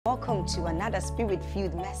Welcome to another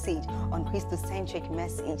spirit-filled message on Christocentric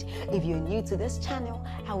Message. If you're new to this channel,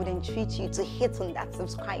 I would entreat you to hit on that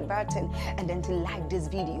subscribe button and then to like this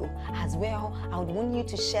video. As well, I would want you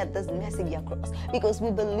to share this message across, because we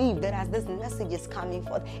believe that as this message is coming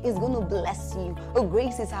forth, it's going to bless you.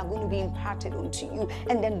 Graces are going to be imparted onto you,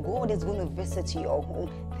 and then God is going to visit your home.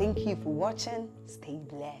 Thank you for watching. Stay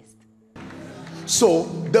blessed. So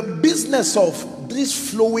the business of this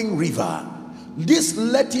flowing river, this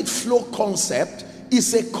let it flow concept,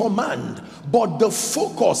 is a command, but the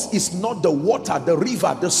focus is not the water, the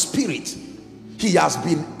river, the spirit. He has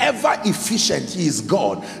been ever efficient. He is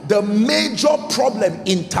God. The major problem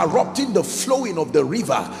interrupting the flowing of the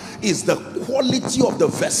river is the quality of the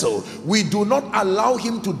vessel. We do not allow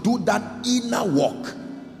him to do that inner work,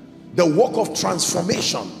 the work of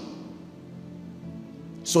transformation.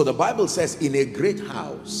 So the Bible says, in a great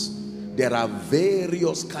house there are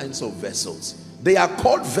various kinds of vessels. They are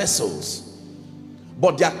called vessels,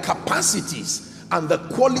 but their capacities and the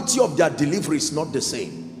quality of their delivery is not the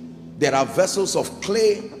same. There are vessels of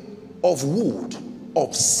clay, of wood,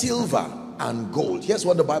 of silver and gold. Here's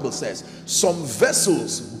what the Bible says: some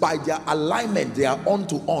vessels, by their alignment, they are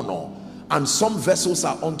unto honor, and some vessels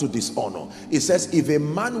are unto dishonor. It says, if a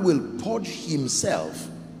man will purge himself,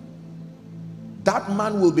 that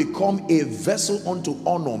man will become a vessel unto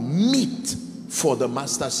honor, meet for the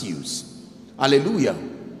master's use. Hallelujah.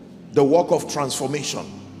 The work of transformation.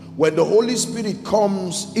 When the Holy Spirit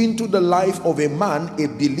comes into the life of a man, a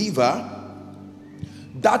believer,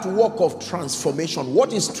 that work of transformation.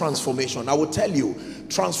 What is transformation? I will tell you.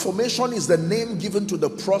 Transformation is the name given to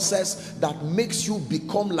the process that makes you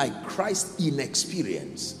become like Christ in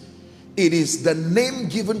experience. It is the name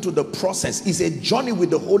given to the process. It's a journey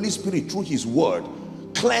with the Holy Spirit through his word,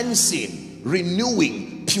 cleansing,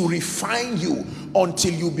 renewing, purifying you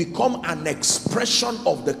until you become an expression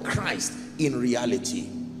of the Christ in reality.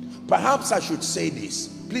 Perhaps I should say this.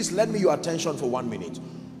 Please lend me your attention for 1 minute.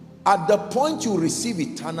 At the point you receive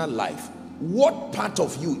eternal life, what part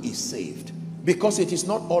of you is saved? Because it is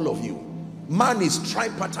not all of you. Man is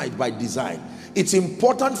tripartite by design. It's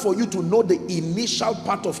important for you to know the initial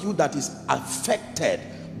part of you that is affected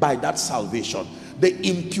by that salvation. The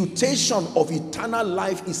imputation of eternal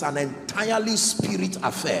life is an entirely spirit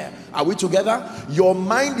affair. Are we together? Your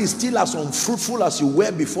mind is still as unfruitful as you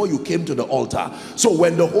were before you came to the altar. So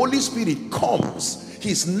when the Holy Spirit comes,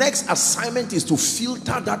 his next assignment is to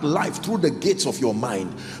filter that life through the gates of your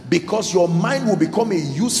mind, because your mind will become a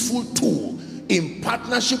useful tool in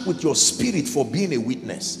partnership with your spirit for being a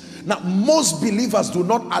witness. Now, most believers do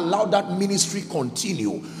not allow that ministry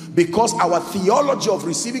continue, because our theology of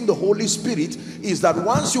receiving the Holy Spirit is that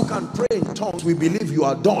once you can pray in tongues, we believe you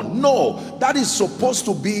are done. No, that is supposed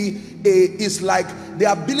to be it's like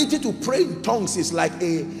the ability to pray in tongues is like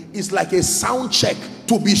a sound check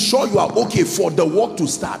to be sure you are okay for the work to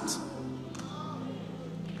start.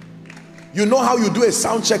 You know how you do a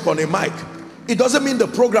sound check on a mic? It doesn't mean the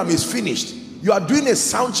program is finished. You are doing a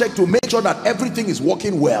sound check to make sure that everything is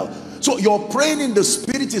working well. So your praying in the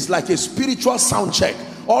spirit is like a spiritual sound check.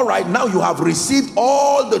 All right, now you have received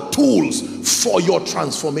all the tools for your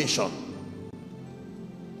transformation.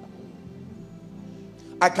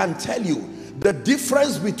 I can tell you the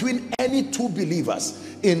difference between any two believers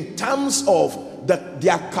in terms of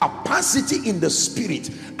their capacity in the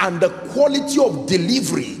spirit and the quality of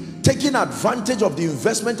delivery, taking advantage of the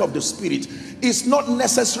investment of the spirit, is not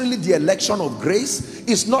necessarily the election of grace.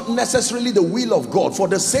 It's not necessarily the will of God, for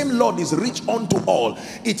the same Lord is rich unto all.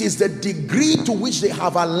 It is the degree to which they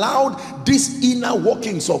have allowed these inner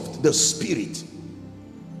workings of the spirit.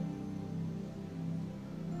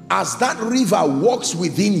 As that river walks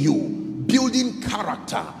within you, building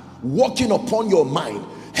character, working upon your mind,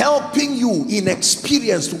 helping you in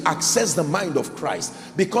experience to access the mind of Christ,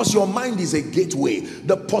 because your mind is a gateway.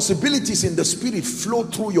 The possibilities in the spirit flow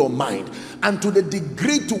through your mind, and to the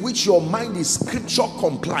degree to which your mind is scripture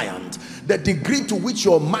compliant, the degree to which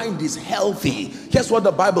your mind is healthy, here's what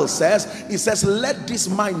the Bible says. It says, let this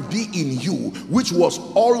mind be in you, which was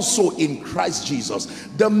also in Christ Jesus.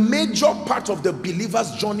 The major part of the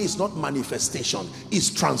believer's journey is not manifestation, it's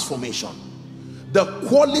transformation. The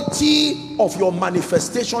quality of your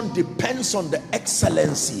manifestation depends on the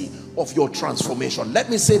excellency of your transformation. Let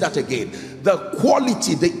me say that again. The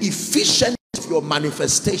quality, the efficiency of your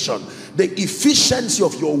manifestation, the efficiency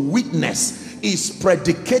of your witness is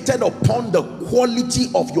predicated upon the quality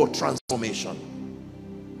of your transformation.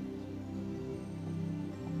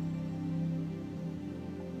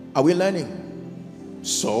 Are we learning?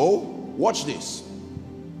 So, watch this.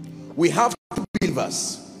 We have two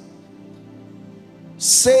believers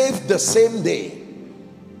saved the same day,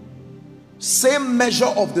 same measure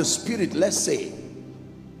of the Spirit, let's say,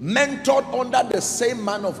 mentored under the same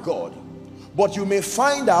man of God, but you may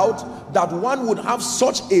find out that one would have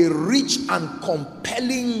such a rich and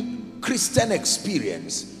compelling Christian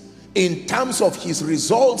experience in terms of his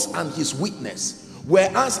results and his witness,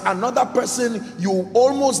 whereas another person, you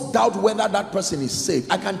almost doubt whether that person is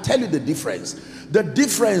saved. I can tell you the difference. The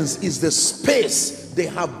difference is the space they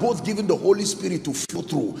have both given the Holy Spirit to flow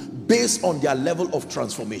through based on their level of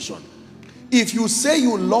transformation. If you say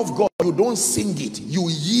you love God, you don't sing it. You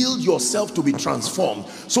yield yourself to be transformed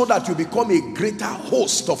so that you become a greater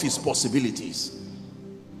host of his possibilities.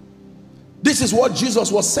 This is what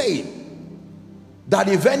Jesus was saying, that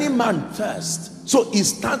if any man thirst, so it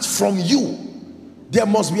starts from you. There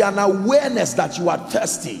must be an awareness that you are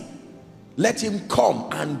thirsty. Let him come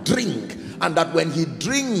and drink, and that when he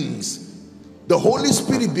drinks, the Holy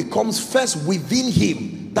Spirit becomes first within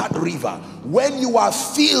him, that river. When you are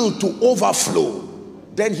filled to overflow,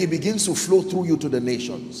 then he begins to flow through you to the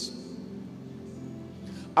nations.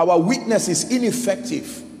 Our witness is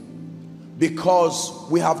ineffective because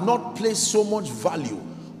we have not placed so much value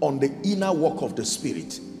on the inner work of the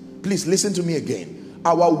Spirit. Please listen to me again.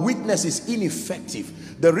 Our witness is ineffective.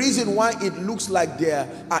 The reason why it looks like there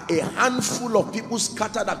are a handful of people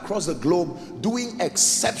scattered across the globe doing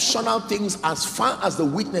exceptional things as far as the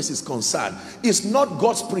witness is concerned is not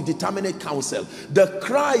God's predeterminate counsel. The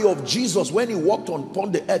cry of Jesus when he walked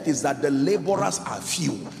upon the earth is that the laborers are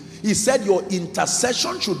few. He said your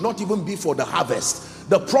intercession should not even be for the harvest.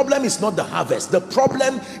 The problem is not the harvest. The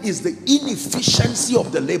problem is the inefficiency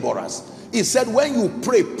of the laborers. He said when you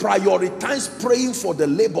pray, prioritize praying for the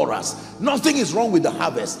laborers. Nothing is wrong with the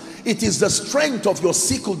harvest. It is the strength of your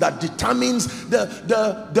sickle that determines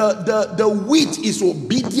the wheat is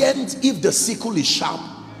obedient if the sickle is sharp.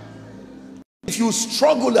 If you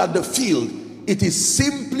struggle at the field, it is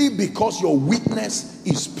simply because your witness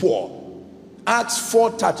is poor. Acts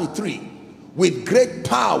 4:33, with great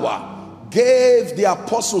power gave the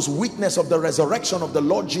apostles witness of the resurrection of the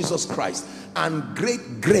Lord Jesus Christ, and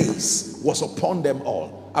great grace was upon them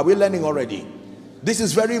all. Are we learning already? This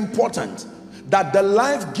is very important, that the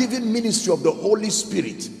life-giving ministry of the Holy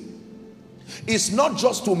Spirit is not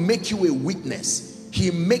just to make you a witness.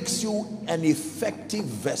 He makes you an effective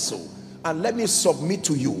vessel. And let me submit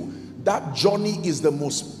to you, that journey is the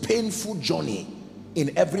most painful journey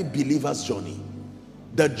in every believer's journey,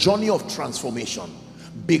 the journey of transformation,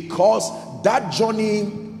 because that journey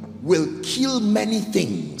will kill many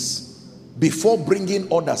things before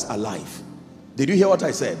bringing others alive. Did you hear what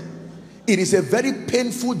I said? It is a very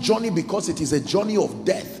painful journey because it is a journey of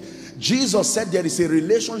death. Jesus said there is a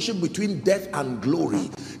relationship between death and glory.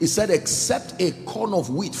 He said except a corn of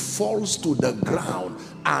wheat falls to the ground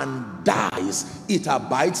and dies, it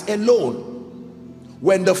abides alone.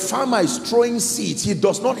 When the farmer is throwing seeds, he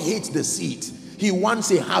does not hate the seed. He wants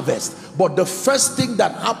a harvest. But the first thing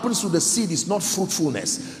that happens to the seed is not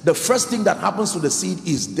fruitfulness. The first thing that happens to the seed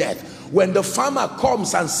is death. When the farmer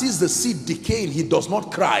comes and sees the seed decaying, he does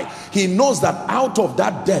not cry. He knows that out of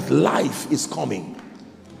that death, life is coming.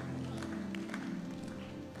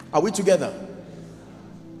 Are we together?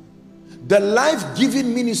 The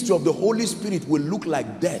life-giving ministry of the Holy Spirit will look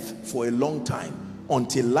like death for a long time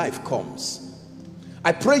until life comes.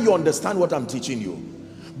 I pray you understand what I'm teaching you,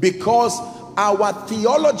 because our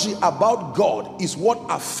theology about God is what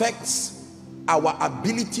affects our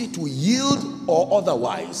ability to yield or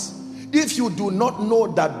otherwise. If you do not know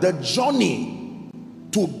that the journey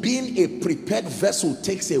to being a prepared vessel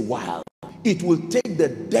takes a while, it will take the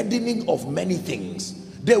deadening of many things.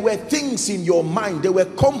 There were things in your mind, there were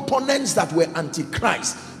components that were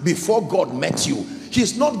antichrist before God met you.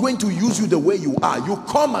 He's not going to use you the way you are. You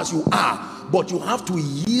come as you are, but you have to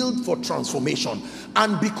yield for transformation.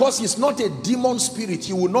 And because he's not a demon spirit,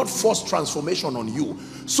 he will not force transformation on you.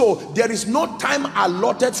 So there is no time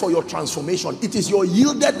allotted for your transformation. It is your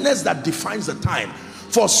yieldedness that defines the time.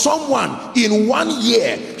 For someone, in 1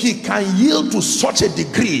 year, he can yield to such a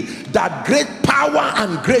degree that great power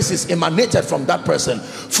and grace is emanated from that person.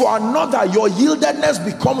 For another, your yieldedness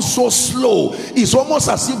becomes so slow, it's almost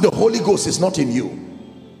as if the Holy Ghost is not in you.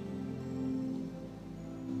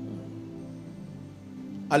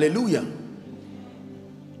 Hallelujah.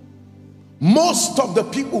 Most of the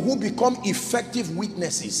people who become effective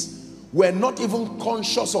witnesses were not even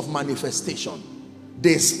conscious of manifestation.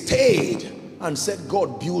 They stayed and said,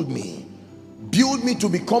 God, build me to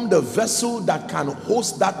become the vessel that can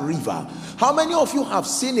host that river. How many of you have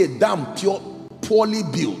seen a dam poorly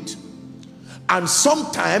built, And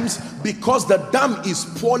sometimes, because the dam is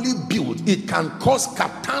poorly built, it can cause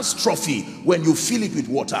catastrophe when you fill it with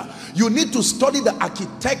water. You need to study the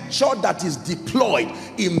architecture that is deployed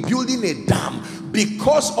in building a dam,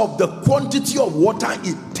 because of the quantity of water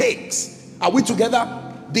it takes. Are we together?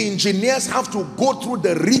 The engineers have to go through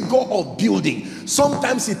the rigor of building.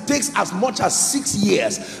 Sometimes it takes as much as 6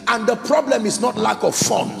 years, and the problem is not lack of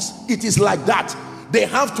funds. It is like that. They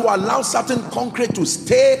have to allow certain concrete to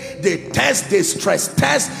stay. They test, they stress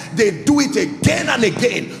test, they do it again and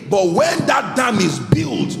again. But when that dam is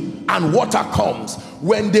built and water comes,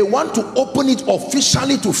 when they want to open it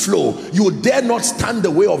officially to flow, you dare not stand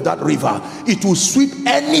the way of that river. It will sweep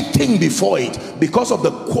anything before it because of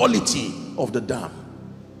the quality of the dam.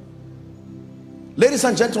 Ladies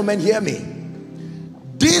and gentlemen, hear me.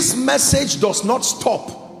 This message does not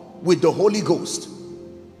stop with the Holy Ghost.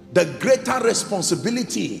 The greater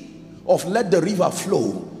responsibility of let the river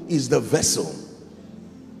flow is the vessel.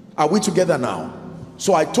 Are we together now?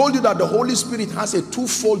 So I told you that the Holy Spirit has a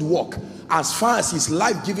twofold work as far as his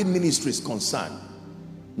life-giving ministry is concerned.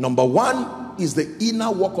 Number one is the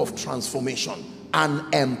inner work of transformation and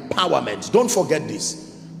empowerment. Don't forget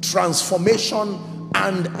this. Transformation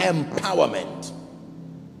and empowerment.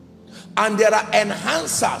 And there are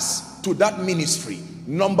enhancers to that ministry.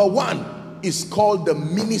 Number one is called the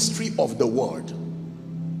ministry of the word.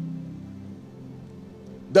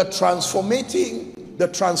 The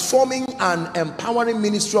transforming and empowering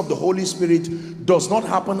ministry of the Holy Spirit does not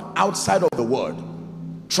happen outside of the word.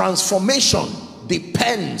 Transformation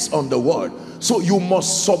depends on the word. So you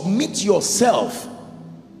must submit yourself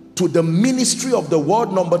to the ministry of the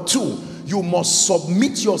word. Number two, you must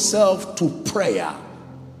submit yourself to prayer.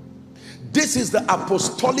 This is the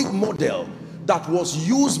apostolic model that was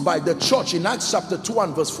used by the church in Acts chapter 2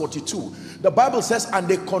 and verse 42. The Bible says, and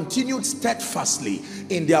they continued steadfastly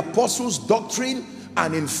in the apostles' doctrine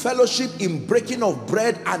and in fellowship, in breaking of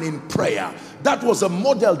bread and in prayer. That was a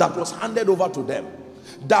model that was handed over to them.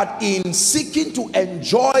 That in seeking to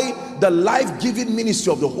enjoy the life-giving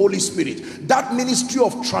ministry of the Holy Spirit, that ministry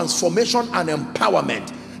of transformation and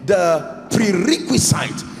empowerment, the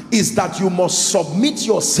prerequisite is that you must submit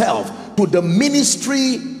yourself to the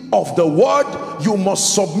ministry of the word. You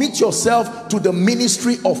must submit yourself to the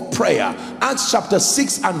ministry of prayer. Acts chapter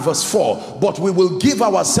 6 and verse 4. But we will give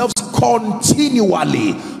ourselves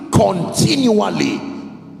continually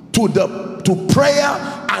to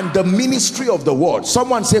prayer and the ministry of the word.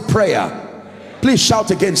 Someone say prayer. Please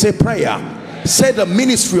shout again. Say prayer. Say the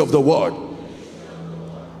ministry of the word.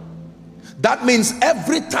 That means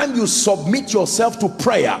every time you submit yourself to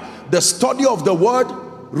prayer, the study of the word,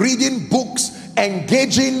 reading books,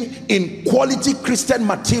 engaging in quality Christian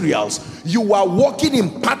materials, you are working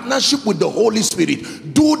in partnership with the Holy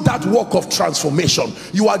Spirit. Do that work of transformation.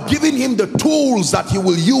 You are giving him the tools that he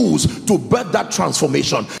will use to birth that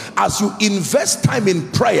transformation. As you invest time in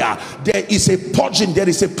prayer, there is a purging, there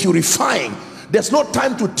is a purifying. There's no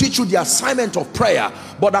time to teach you the assignment of prayer,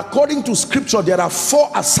 but according to scripture, there are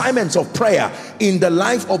 4 assignments of prayer in the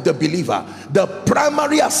life of the believer. The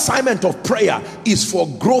primary assignment of prayer is for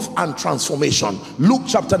growth and transformation. Luke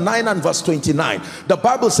chapter 9 and verse 29. The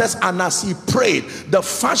Bible says, and as he prayed, the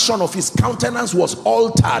fashion of his countenance was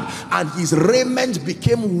altered, and his raiment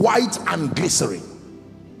became white and glittering.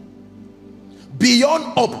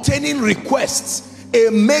 Beyond obtaining requests, a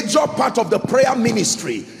major part of the prayer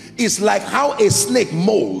ministry is like how a snake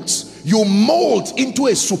molds. You mold into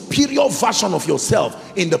a superior version of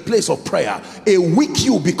yourself in the place of prayer. A weak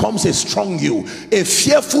you becomes a strong you. A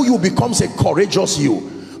fearful you becomes a courageous you.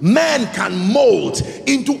 Man can mold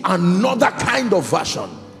into another kind of version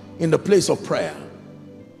in the place of prayer.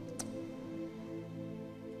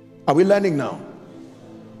 Are we learning now?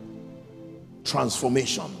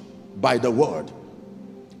 Transformation by the word.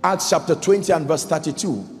 Acts chapter 20 and verse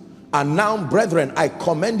 32. And now, brethren, I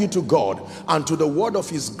commend you to God and to the word of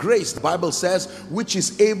his grace, the Bible says, which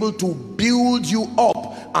is able to build you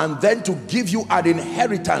up and then to give you an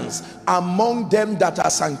inheritance among them that are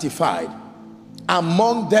sanctified.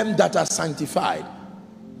 Among them that are sanctified.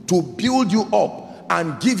 To build you up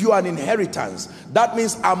and give you an inheritance. That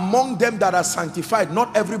means among them that are sanctified,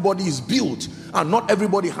 not everybody is built and not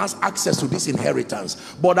everybody has access to this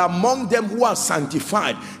inheritance. But among them who are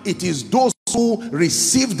sanctified, it is those who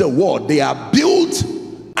receive the word. They are built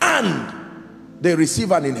and they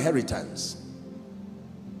receive an inheritance.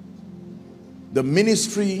 The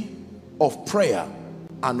ministry of prayer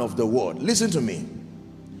and of the word. Listen to me.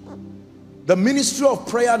 The ministry of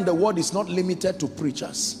prayer and the word is not limited to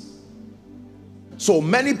preachers. So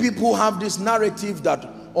many people have this narrative that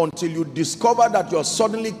until you discover that you're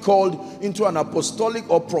suddenly called into an apostolic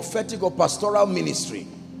or prophetic or pastoral ministry.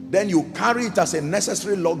 Then you carry it as a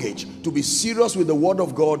necessary luggage to be serious with the word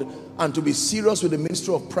of God and to be serious with the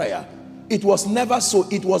ministry of prayer. It was never so.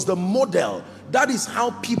 It was the model. That is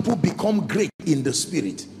how people become great in the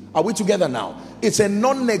spirit. Are we together now? It's a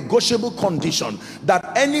non-negotiable condition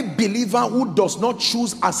that any believer who does not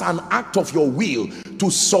choose as an act of your will to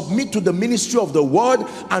submit to the ministry of the word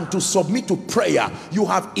and to submit to prayer, you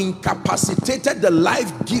have incapacitated the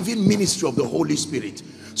life-giving ministry of the Holy Spirit.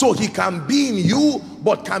 So he can be in you,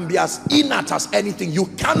 but can be as inert as anything. You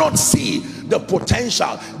cannot see the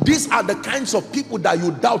potential. These are the kinds of people that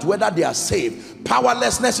you doubt whether they are saved.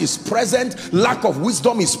 Powerlessness is present. Lack of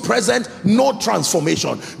wisdom is present. No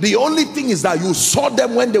transformation. The only thing is that you saw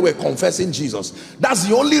them when they were confessing Jesus. That's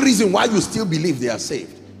the only reason why you still believe they are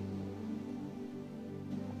saved.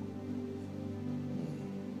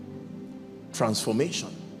 Transformation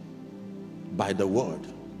by the word.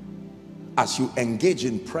 As you engage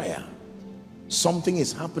in prayer, something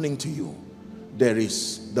is happening to you. There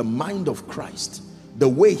is the mind of Christ, the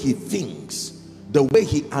way he thinks, the way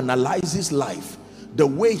he analyzes life, the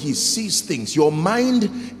way he sees things. Your mind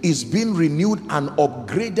is being renewed and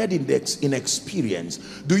upgraded in experience.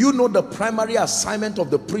 Do you know the primary assignment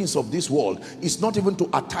of the prince of this world is not even to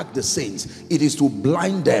attack the saints? It is to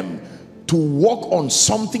blind them, to work on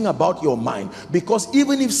something about your mind. Because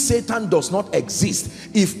even if Satan does not exist,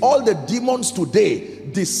 if all the demons today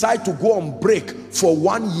decide to go on break for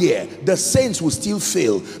 1 year, the saints will still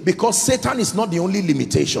fail, because Satan is not the only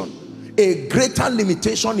limitation. A greater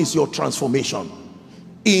limitation is your transformation.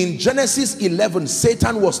 In Genesis 11,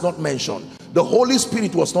 Satan was not mentioned. The Holy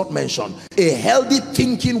Spirit was not mentioned. A healthy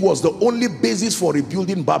thinking was the only basis for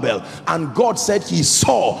rebuilding Babel. And God said he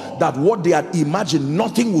saw that what they had imagined,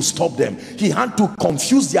 nothing would stop them. He had to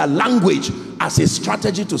confuse their language as a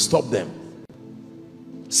strategy to stop them.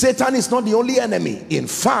 Satan is not the only enemy. In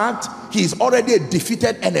fact, he is already a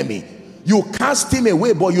defeated enemy. You cast him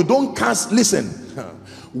away, but you don't cast, listen,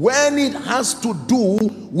 when it has to do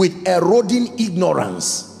with eroding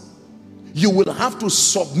ignorance, you will have to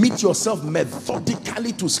submit yourself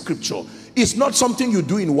methodically to scripture. It's not something you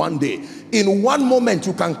do in one day. In one moment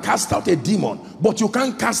you can cast out a demon, but you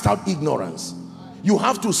can't cast out ignorance. You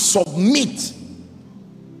have to submit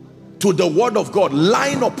to the word of God,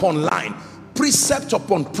 line upon line, precept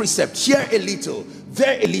upon precept, here a little,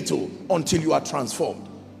 there a little, until you are transformed.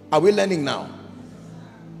 Are we learning now?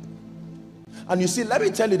 And you see, let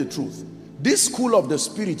me tell you the truth. This school of the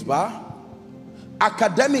spirit,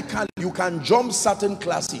 academically, you can jump certain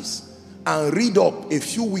classes and read up a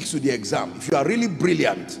few weeks to the exam. If you are really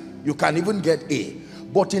brilliant, you can even get A.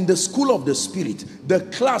 But in the school of the spirit, the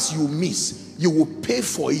class you miss, you will pay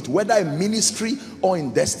for it, whether in ministry or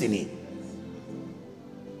in destiny.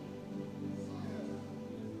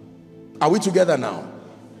 Are we together now?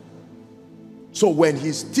 So when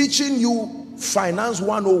he's teaching you Finance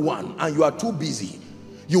 101 and you are too busy,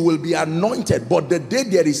 you will be anointed. But the day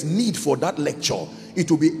there is need for that lecture,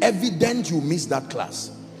 it will be evident you missed that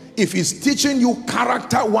class. If he's teaching you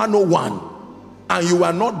Character 101 and you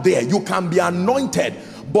are not there, you can be anointed.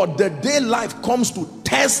 But the day life comes to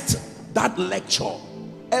test that lecture,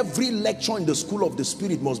 every lecture in the school of the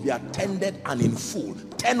spirit must be attended and in full.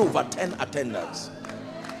 10/10 attendance.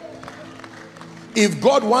 If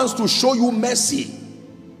God wants to show you mercy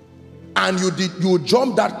and you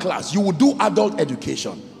jump that class, you will do adult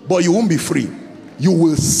education, but you won't be free. You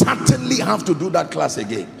will certainly have to do that class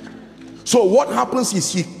again. So what happens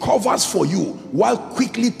is he covers for you while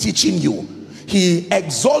quickly teaching you. He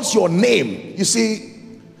exalts your name. You see,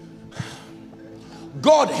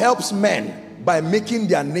 God helps men by making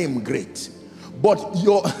their name great, but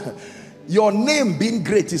your name being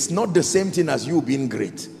great is not the same thing as you being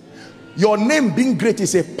great. Your name being great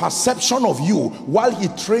is a perception of you, while he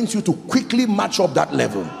trains you to quickly match up that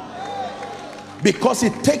level, because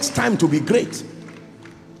it takes time to be great.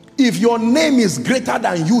 If your name is greater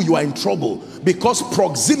than you, you are in trouble, because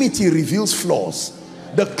proximity reveals flaws.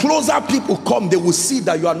 The closer people come, they will see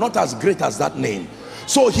that you are not as great as that name.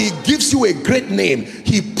 So he gives you a great name.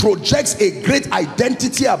 He projects a great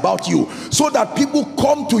identity about you, so that people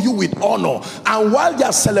come to you with honor. And while they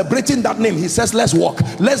are celebrating that name, he says, let's walk,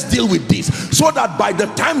 let's deal with this, so that by the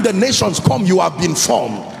time the nations come, you have been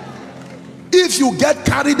formed. If you get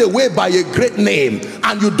carried away by a great name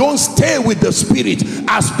and you don't stay with the spirit,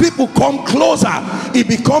 as people come closer, it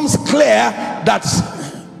becomes clear that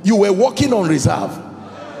you were walking on reserve.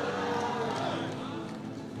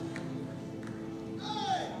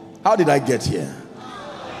 How did I get here?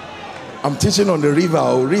 I'm teaching on the river.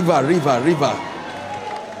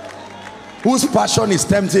 Whose passion is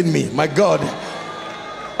tempting me? My God.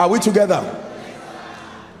 Are we together?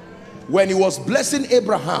 When he was blessing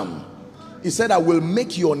Abraham, he said, I will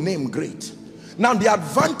make your name great. Now the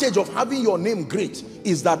advantage of having your name great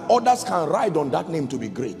is that others can ride on that name to be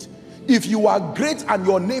great. If you are great and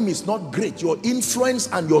your name is not great, your influence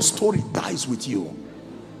and your story dies with you.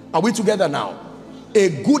 Are we together now? A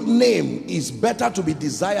good name is better to be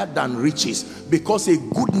desired than riches, because a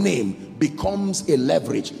good name becomes a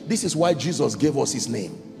leverage. This is why Jesus gave us his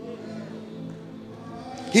name.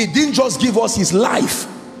 He didn't just give us his life,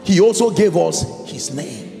 he also gave us his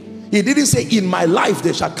name. He didn't say, in my life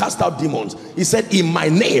they shall cast out demons. He said, in my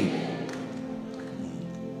name.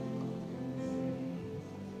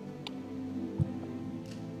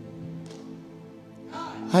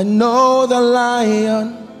 I know the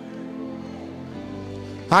lion,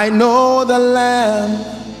 I know the lamb,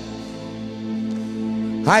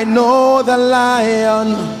 I know the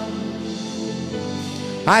lion,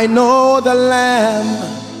 I know the lamb.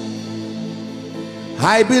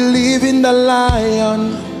 I believe in the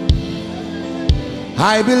lion,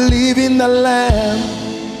 I believe in the lamb,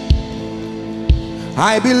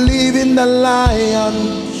 I believe in the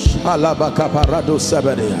lion.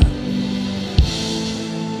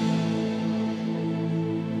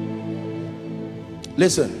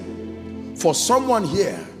 Listen, for someone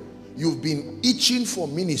here, you've been itching for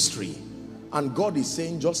ministry, and God is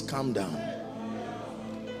saying, just calm down.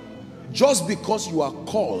 Just because you are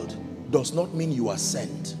called does not mean you are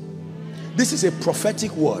sent. This is a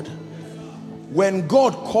prophetic word. When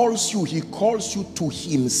God calls you, he calls you to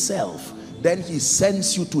himself, then he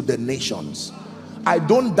sends you to the nations. I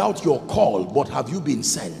don't doubt your call, but have you been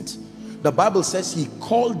sent? The Bible says he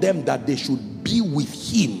called them that they should be with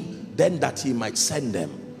him, then that he might send them.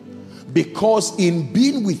 Because in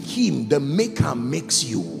being with him, the maker makes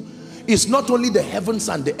you. It's not only the heavens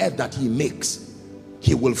and the earth that he makes.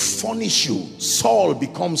 He will furnish you. Saul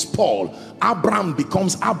becomes Paul, Abraham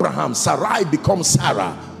becomes Abraham, Sarai becomes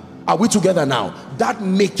Sarah. Are we together now? That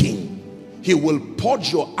making, he will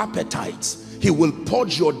purge your appetites, he will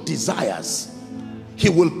purge your desires, he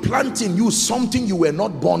will plant in you something you were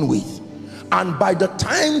not born with. And by the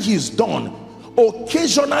time he's done,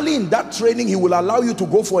 occasionally in that training, he will allow you to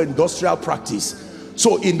go for industrial practice.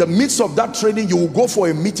 So in the midst of that training, you will go for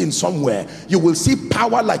a meeting somewhere, you will see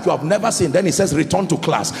power like you have never seen. Then he says, return to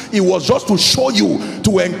class. It was just to show you,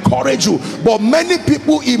 to encourage you. But many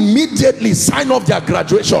people immediately sign off their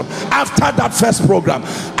graduation after that first program.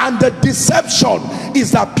 And the deception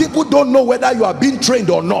is that people don't know whether you are being trained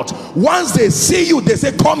or not. Once they see you, they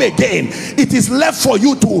say, come again. It is left for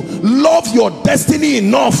you to love your destiny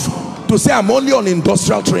enough to say, I'm only on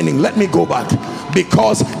industrial training, let me go back,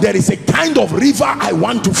 because there is a kind of river I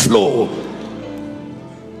want to flow.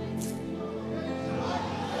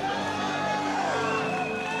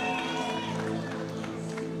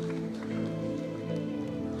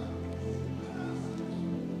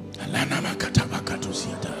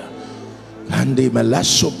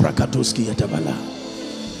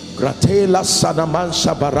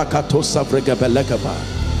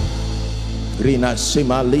 Rina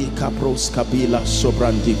Simali Capros Kabila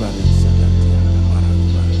Sobrandibali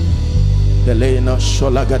Helena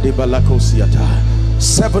Sholagadibalakoziata.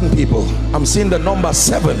 7 people. I'm seeing the number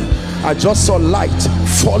 7. I just saw light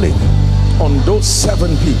falling on those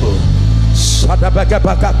 7 people.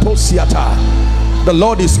 The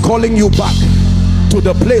Lord is calling you back to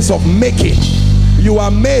the place of making. You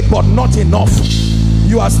are made but not enough.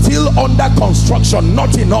 You are still under construction,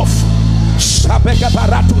 not enough.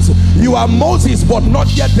 You are Moses but not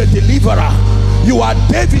yet the deliverer. You are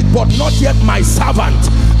David but not yet my servant.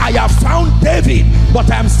 I have found David, but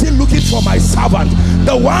I am still looking for my servant.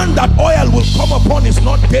 The one that oil will come upon is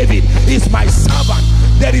not David, is my servant.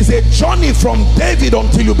 There is a journey from David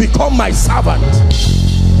until you become my servant.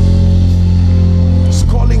 It's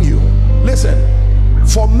calling you. Listen,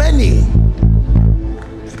 for many,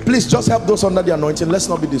 please just help those under the anointing. Let's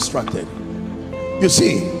not be distracted. You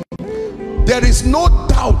see, there is no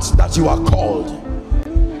doubt that you are called.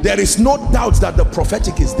 There is no doubt that the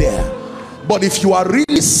prophetic is there. But if you are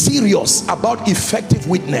really serious about effective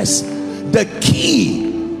witness, the key,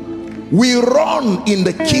 we run in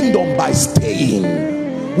the kingdom by staying.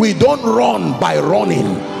 We don't run by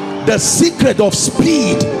running. The secret of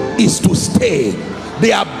speed is to stay.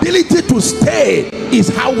 The ability to stay is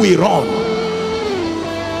how we run.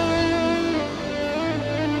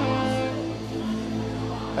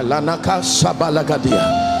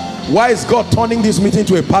 Why is God turning this meeting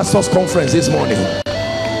to a pastor's conference this morning?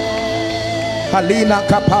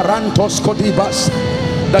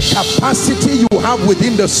 The capacity you have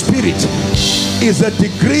within the spirit is a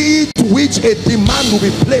degree to which a demand will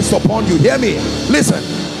be placed upon you. Hear me, listen.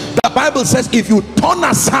 The Bible says if you turn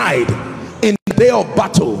aside in the day of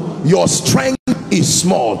battle, your strength is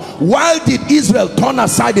small. Why did Israel turn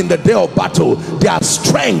aside in the day of battle? Their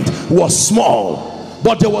strength was small.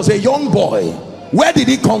 But there was a young boy. Where did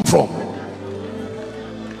he come from?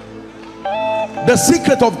 The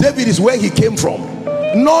secret of David is where he came from,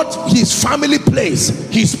 not his family place,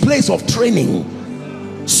 his place of training.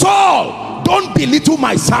 Saul, don't belittle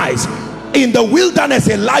my size. In the wilderness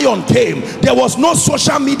a lion came. There was no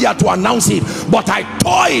social media to announce it, but I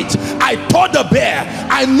tore it. I tore the bear.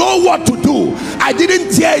 I know what to do. I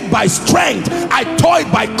didn't tear it by strength, I tore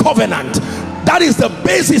it by covenant. That is the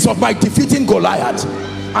basis of my defeating Goliath.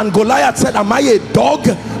 And Goliath said, am I a dog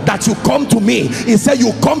that you come to me? He said,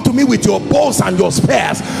 you come to me with your bows and your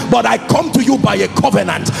spears, but I come to you by a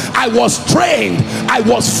covenant. I was trained, I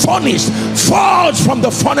was furnished, forged from the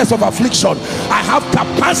furnace of affliction. I have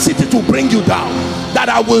capacity to bring you down, that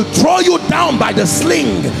I will throw you down by the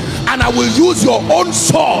sling, and I will use your own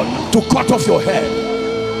sword to cut off your head.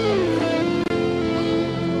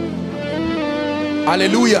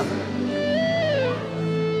 Hallelujah.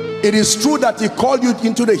 It is true that he called you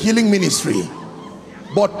into the healing ministry,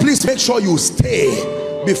 but please make sure you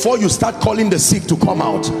stay before you start calling the sick to come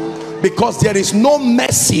out, because there is no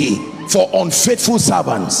mercy for unfaithful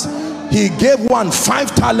servants. He gave one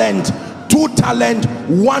 5 talents, 2 talents,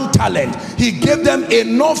 1 talent. He gave them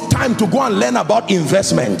enough time to go and learn about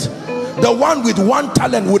investment. The one with 1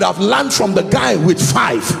 talent would have learned from the guy with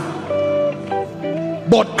 5,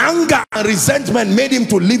 but anger and resentment made him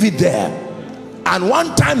to leave it there. And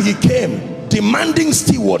one time he came demanding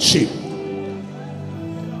stewardship.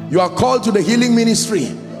 You are called to the healing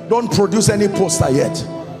ministry. Don't produce any poster yet.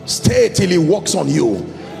 Stay till he works on you.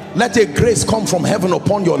 Let a grace come from heaven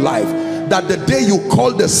upon your life, that the day you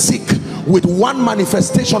call the sick with one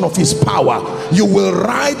manifestation of his power, you will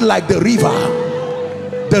ride like the river.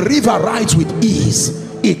 The river rides with ease.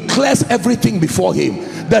 It clears everything before him.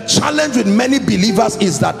 The challenge with many believers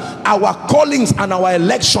is that our callings and our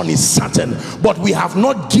election is certain, but we have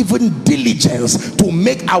not given diligence to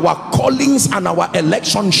make our callings and our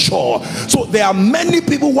election sure. So there are many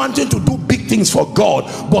people wanting to do big things for God,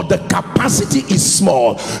 but the capacity is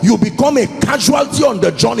small. You become a casualty on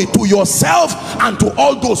the journey to yourself and to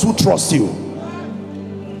all those who trust you.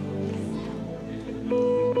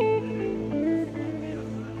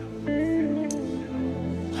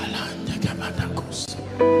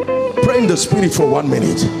 Pray in the spirit for 1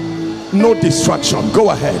 minute. No distraction. Go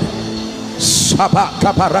ahead.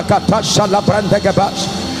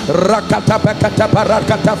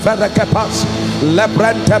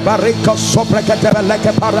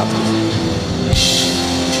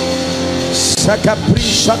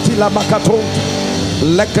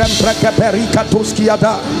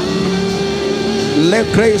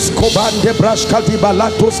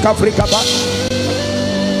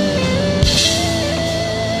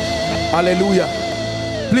 Hallelujah.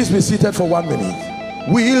 Please be seated for 1 minute.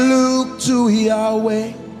 We look to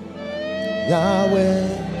Yahweh, Yahweh.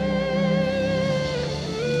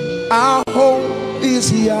 Our hope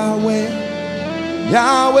is Yahweh,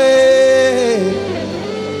 Yahweh.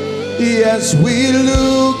 Yes, we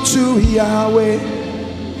look to Yahweh,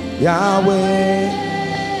 Yahweh.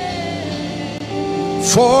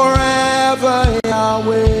 Forever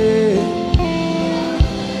Yahweh.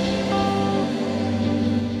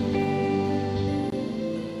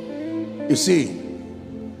 You see,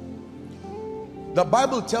 the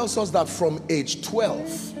Bible tells us that from age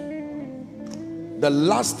 12, the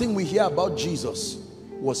last thing we hear about Jesus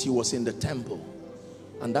was he was in the temple,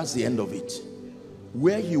 and that's the end of it.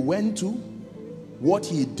 Where he went to, what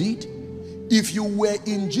he did. If you were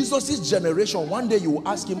in Jesus's generation, one day you will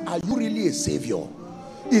ask him, are you really a savior?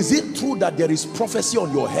 Is it true that there is prophecy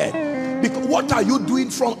on your head? Because what are you doing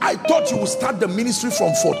from? I thought you would start the ministry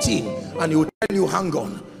from 14, and he would tell you, hang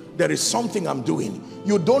on, there is something I'm doing.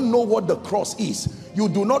 You don't know what the cross is. You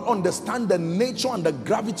do not understand the nature and the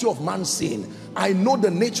gravity of man's sin. I know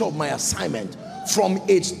the nature of my assignment. From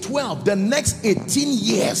age 12, the next 18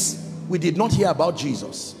 years, we did not hear about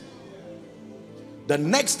Jesus. The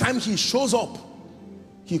next time he shows up,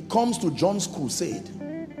 he comes to John's crusade.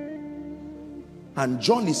 And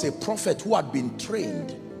John is a prophet who had been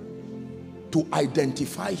trained to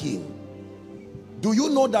identify him. Do you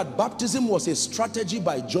know that baptism was a strategy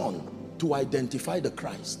by John to identify the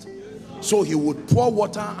Christ? So he would pour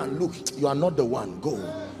water and look, you are not the one, go.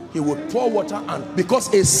 He would pour water, and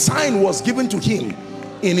because a sign was given to him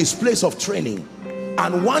in his place of training.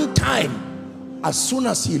 And one time, as soon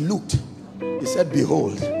as he looked, he said,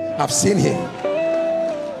 behold, I've seen him.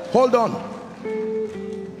 Hold on.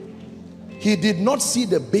 He did not see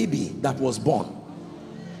the baby that was born.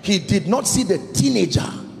 He did not see the teenager.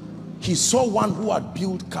 He saw one who had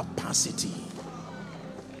built capacity.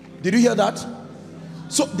 Did you hear that?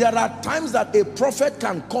 So there are times that a prophet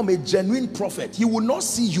can come, a genuine prophet. He will not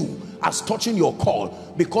see you as touching your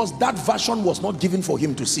call because that version was not given for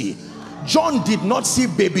him to see. John did not see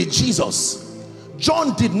baby Jesus.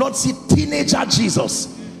 John did not see teenager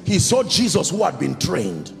Jesus. He saw Jesus who had been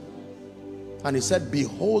trained. And he said,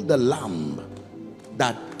 behold the Lamb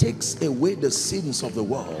that takes away the sins of the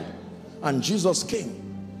world. And Jesus came.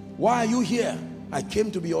 Why are you here? I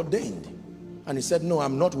came to be ordained. And he said, no,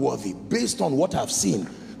 I'm not worthy. Based on what I've seen,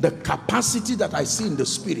 the capacity that I see in the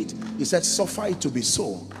spirit, he said, suffer it to be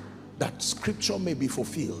so, that scripture may be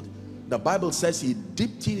fulfilled. The Bible says he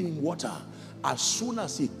dipped it in water. As soon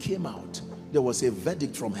as he came out, there was a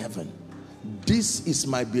verdict from heaven. This is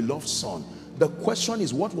my beloved son. The question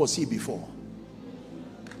is, what was he before?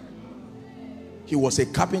 He was a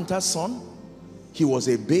carpenter's son. He was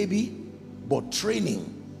a baby, but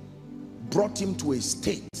training brought him to a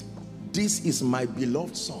state. This is my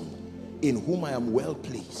beloved son, in whom I am well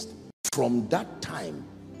pleased. From that time,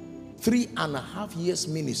 3.5 years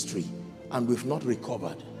ministry, and we've not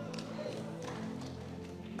recovered.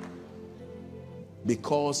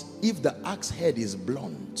 Because if the axe head is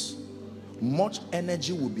blunt, much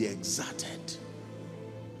energy will be exerted.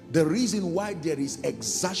 The reason why there is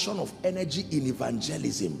exertion of energy in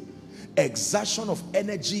evangelism, exertion of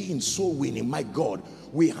energy in soul winning, my God,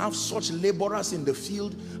 we have such laborers in the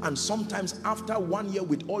field, and sometimes after 1 year,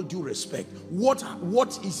 with all due respect, what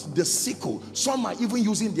is the sickle? Some are even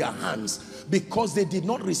using their hands because they did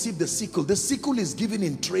not receive the sickle. The sickle is given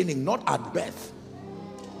in training, not at birth.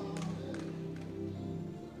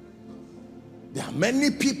 There are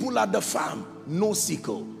many people at the farm, no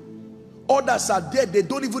sickle. Others are there, they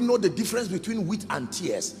don't even know the difference between wheat and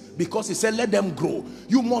tares, because he said, let them grow.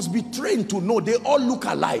 You must be trained to know. They all look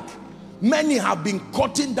alike. Many have been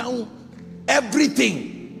cutting down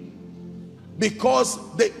everything because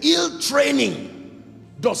the ill training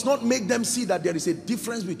does not make them see that there is a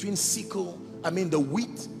difference between the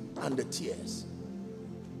wheat and the tares.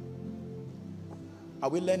 Are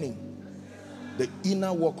we learning? The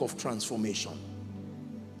inner work of transformation.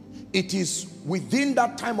 It is within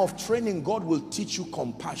that time of training God will teach you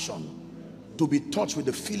compassion, to be touched with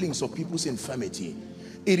the feelings of people's infirmity.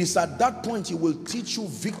 It is at that point he will teach you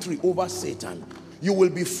victory over Satan. You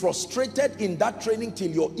will be frustrated in that training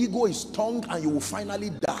till your ego is stung and you will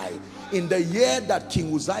finally die. In the year that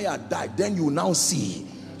King Uzziah died, then you now see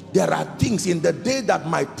there are things. In the day that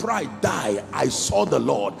my pride died, I saw the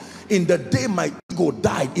Lord. In the day my ego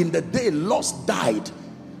died, in the day lust died.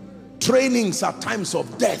 Trainings are times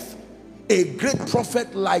of death. A great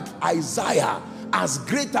prophet like Isaiah, as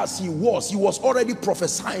great as he was already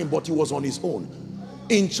prophesying, but he was on his own.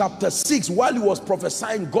 In chapter 6, while he was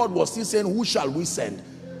prophesying, God was still saying, who shall we send?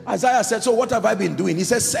 Isaiah said, so what have I been doing? He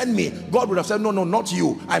said, send me. God would have said, no, not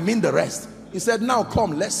you, I mean the rest. He said, now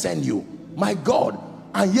come, let's send you. My God.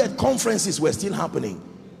 And yet conferences were still happening,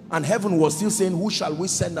 and heaven was still saying, who shall we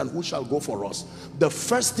send and who shall go for us? The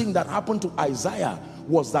first thing that happened to Isaiah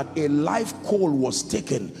was that a live coal was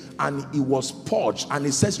taken and it was purged, and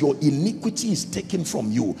it says, your iniquity is taken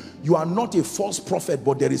from you. You are not a false prophet,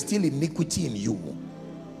 but there is still iniquity in you.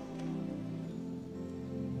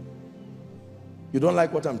 You don't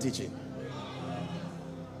like what I'm teaching?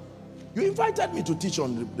 You invited me to teach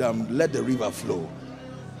on let the river flow.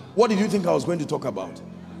 What did you think I was going to talk about?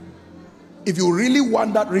 If you really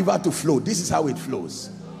want that river to flow, this is how it flows.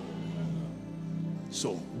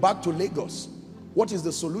 So back to Lagos. What is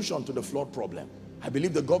the solution to the flood problem? I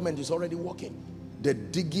believe the government is already working. The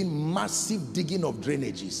digging, massive digging of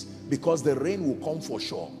drainages, because the rain will come for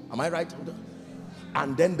sure. Am I right?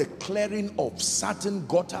 And then the clearing of certain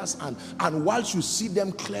gutters, and whilst you see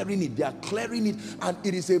them clearing it, they are clearing it, and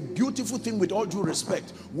it is a beautiful thing, with all due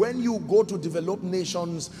respect. When you go to developed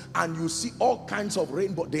nations and you see all kinds of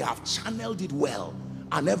rain, but they have channeled it well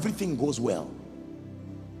and everything goes well.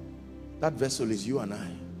 That vessel is you and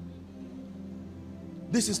I.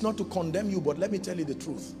 This is not to condemn you, but let me tell you the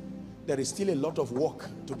truth. There is still a lot of work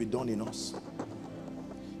to be done in us.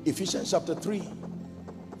 Ephesians chapter 3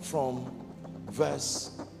 from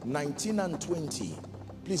verse 19 and 20.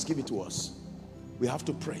 Please give it to us. We have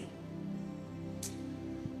to pray.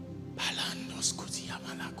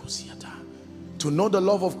 To know the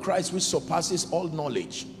love of Christ which surpasses all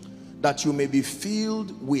knowledge, that you may be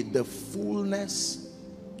filled with the fullness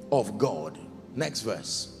of God. Next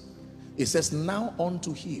verse. It says, now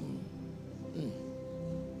unto him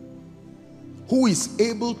who is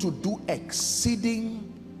able to do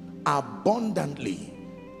exceeding abundantly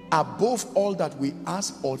above all that we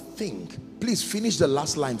ask or think. Please finish the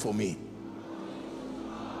last line for me.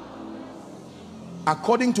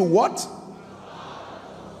 According to what?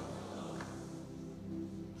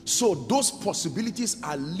 So those possibilities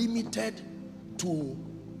are limited to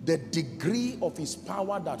the degree of his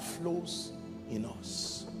power that flows in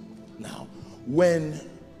us. Now, when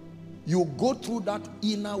you go through that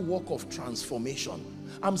inner work of transformation,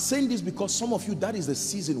 I'm saying this because some of you, that is the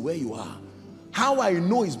season where you are. How I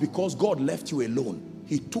know is because God left you alone.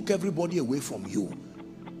 He took everybody away from you.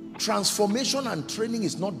 Transformation and training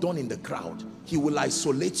is not done in the crowd. He will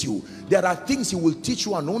isolate you. There are things he will teach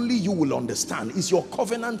you and only you will understand. It's your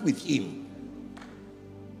covenant with him.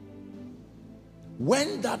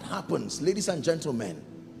 When that happens, ladies and gentlemen,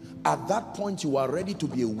 at that point you are ready to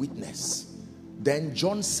be a witness. Then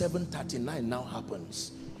John 7:39 now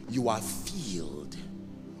happens. You are filled.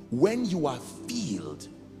 When you are filled,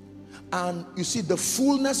 and you see, the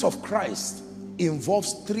fullness of Christ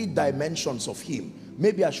involves 3 dimensions of him.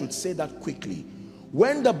 Maybe I should say that quickly.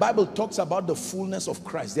 When the Bible talks about the fullness of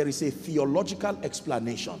Christ, there is a theological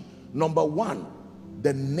explanation. Number 1,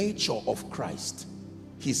 the nature of Christ,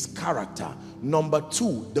 his character. Number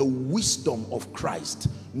 2, the wisdom of Christ.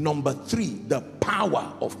 Number 3, the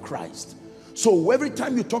power of Christ. So every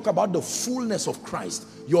time you talk about the fullness of Christ,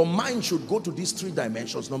 your mind should go to these 3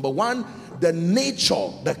 dimensions. Number 1, the nature,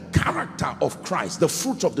 the character of Christ, the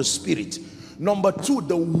fruit of the Spirit. Number 2,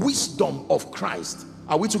 the wisdom of Christ.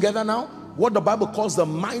 Are we together now? What the Bible calls the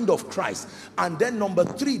mind of Christ. And then number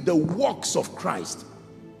 3, the works of Christ.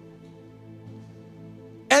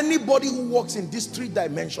 Anybody who walks in these 3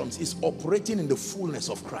 dimensions is operating in the fullness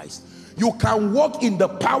of Christ. You can walk in the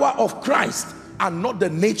power of Christ and not the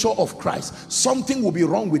nature of Christ. Something will be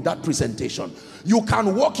wrong with that presentation. You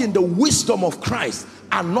can walk in the wisdom of Christ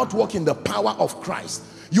and not walk in the power of Christ.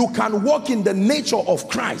 You can walk in the nature of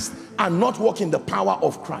Christ and not walk in the power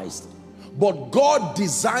of Christ. But God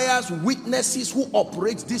desires witnesses who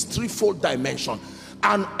operate this 3-fold dimension.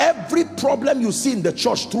 And every problem you see in the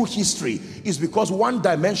church through history is because one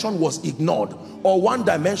dimension was ignored, or one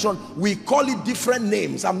dimension, we call it different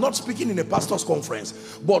names. I'm not speaking in a pastor's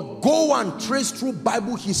conference, but go and trace through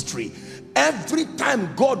Bible history. Every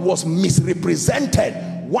time God was misrepresented,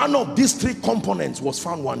 one of these 3 components was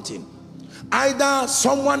found wanting. Either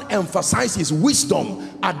someone emphasized his wisdom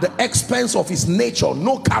at the expense of his nature,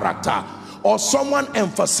 no character, or someone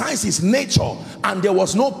emphasized his nature and there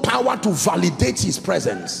was no power to validate his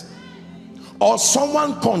presence, or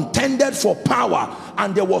someone contended for power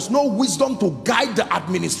and there was no wisdom to guide the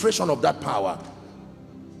administration of that power.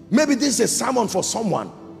 Maybe this is a sermon for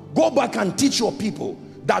someone. Go back and teach your people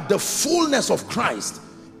that the fullness of Christ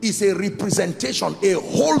is a representation, a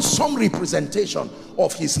wholesome representation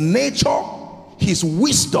of his nature, his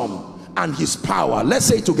wisdom, and his power. Let's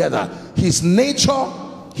say together, his nature,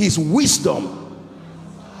 his wisdom.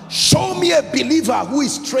 Show me a believer who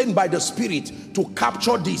is trained by the Spirit to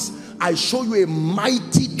capture this. I show you a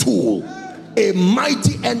mighty tool, a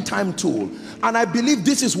mighty end time tool. And I believe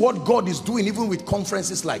this is what God is doing even with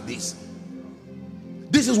conferences like this.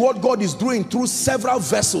 This is what God is doing through several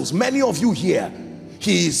vessels. Many of you here,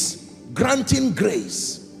 he is granting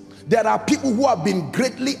grace. There are people who have been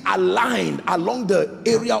greatly aligned along the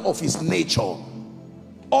area of his nature,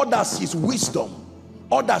 others his wisdom,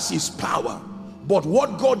 others his power. But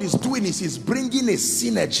what God is doing is he's bringing a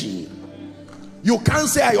synergy. You can't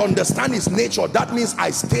say I understand his nature, that means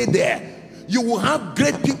I stay there. You will have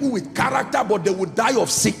great people with character, but they will die of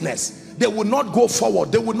sickness. They will not go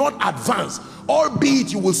forward, they will not advance.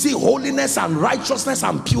 Albeit you will see holiness and righteousness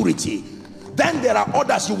and purity. Then there are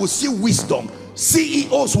others, you will see wisdom.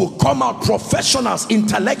 CEOs will come out, professionals,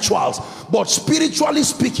 intellectuals, but spiritually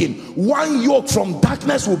speaking, one yoke from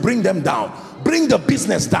darkness will bring them down, bring the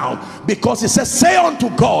business down. Because it says, say unto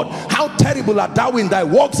God, how terrible art thou in thy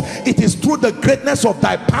works, it is through the greatness of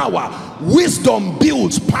thy power. Wisdom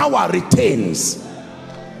builds, power retains.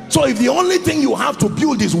 So if the only thing you have to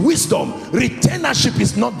build is wisdom, retainership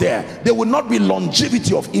is not there, there will not be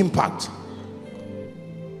longevity of impact.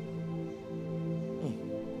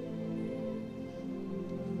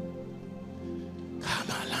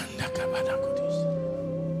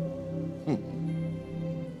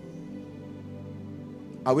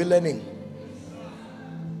 Are we learning?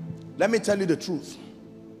 Let me tell you the truth.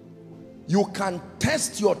 You can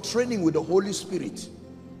test your training with the Holy Spirit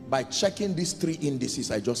by checking these 3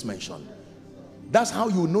 indices I just mentioned. That's how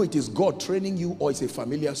you know it is God training you or it's a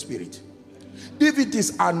familiar spirit. If it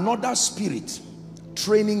is another spirit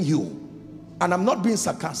training you, and I'm not being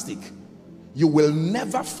sarcastic, you will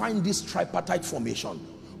never find this tripartite formation.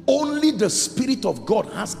 Only the Spirit of God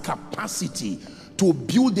has capacity to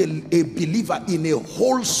build a believer in a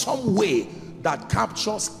wholesome way that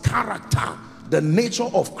captures character, the nature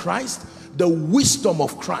of Christ, the wisdom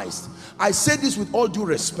of Christ. I say this with all due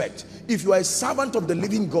respect. If you are a servant of the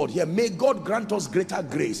living God here, may God grant us greater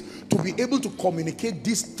grace to be able to communicate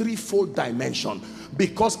this threefold dimension,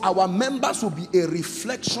 because our members will be a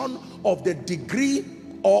reflection of the degree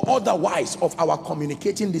or otherwise of our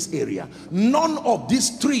communicating this area. None of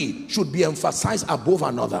these three should be emphasized above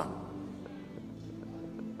another.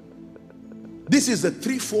 This is the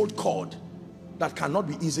threefold cord that cannot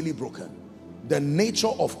be easily broken. The nature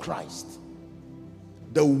of Christ,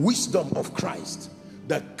 the wisdom of Christ,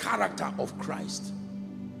 the character of Christ.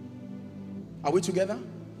 Are we together?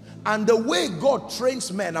 And the way God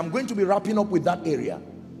trains men, I'm going to be wrapping up with that area.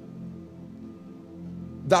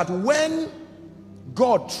 That when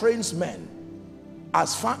God trains men,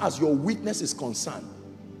 as far as your witness is concerned,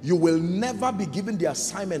 you will never be given the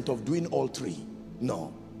assignment of doing all three.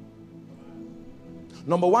 No.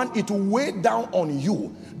 Number one, it will weigh down on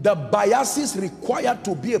you. The biases required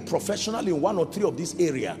to be a professional in one or three of this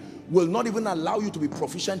area will not even allow you to be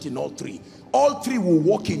proficient in all three. All three will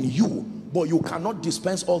work in you, but you cannot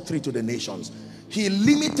dispense all three to the nations. He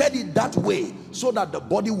limited it that way so that the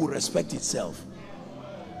body will respect itself.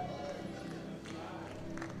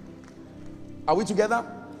 Are we together?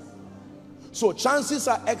 So chances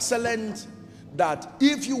are excellent that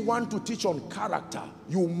if you want to teach on character,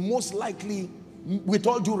 you most likely, with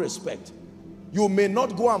all due respect, you may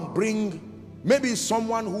not go and bring maybe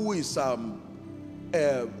someone who is a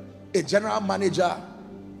general manager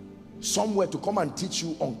somewhere to come and teach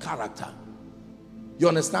you on character. You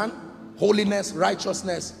understand? Holiness,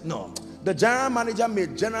 righteousness. No. The general manager may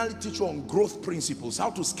generally teach you on growth principles, how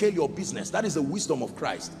to scale your business. That is the wisdom of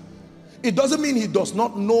Christ. It doesn't mean he does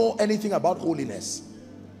not know anything about holiness.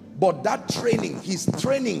 But that training, his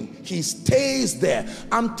training, he stays there.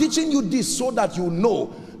 I'm teaching you this so that you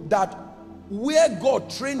know that where God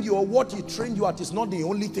trained you or what he trained you at is not the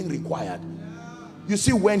only thing required. You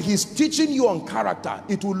see, when he's teaching you on character,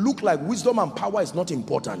 it will look like wisdom and power is not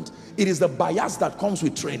important. It is the bias that comes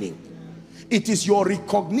with training. It is your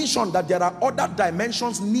recognition that there are other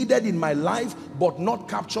dimensions needed in my life but not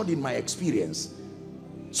captured in my experience.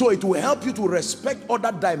 So it will help you to respect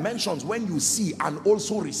other dimensions when you see and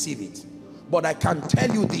also receive it. But I can tell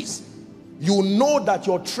you this, you know that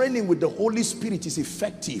your training with the Holy Spirit is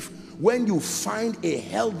effective when you find a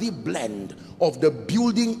healthy blend of the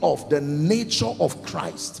building of the nature of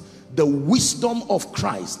Christ, the wisdom of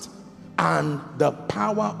Christ, and the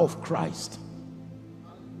power of Christ.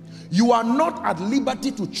 You are not at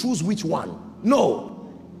liberty to choose which one. No.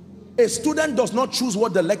 A student does not choose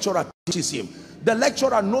what the lecturer teaches him. The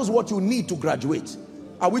lecturer knows what you need to graduate.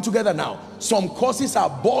 Are we together now? Some courses are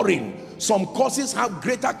boring. Some courses have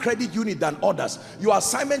greater credit unit than others. Your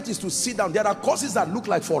assignment is to sit down. There are courses that look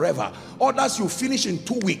like forever. Others you finish in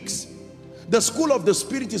 2 weeks. The School of the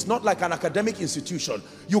Spirit is not like an academic institution.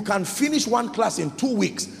 You can finish one class in 2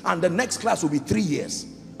 weeks and the next class will be 3 years.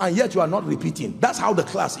 And yet you are not repeating. That's how the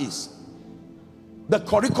class is. The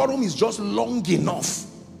curriculum is just long enough.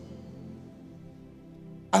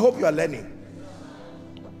 I hope you are learning.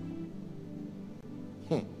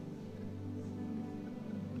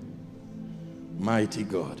 Mighty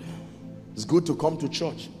God. It's good to come to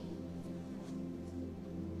church.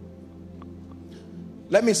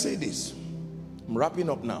 Let me say this. I'm wrapping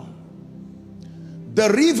up now. The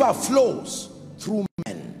river flows through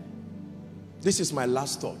men. This is my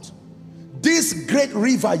last thought. This great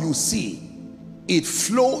river you see, it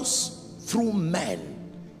flows through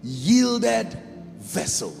men, yielded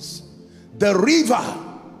vessels. The river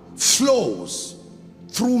flows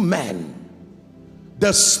through men.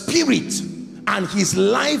 The Spirit and his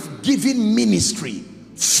life-giving ministry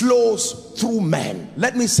flows through men.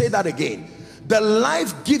 Let me say that again. The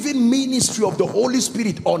life-giving ministry of the Holy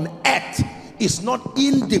Spirit on earth is not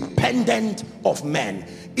independent of men.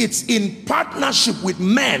 It's in partnership with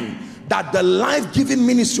men that the life-giving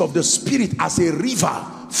ministry of the Spirit as a river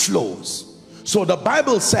flows. So the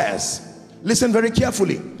Bible says, listen very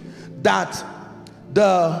carefully, that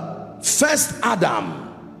the first Adam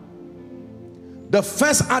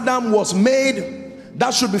was made,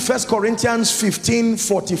 that should be 1 Corinthians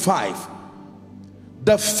 15:45.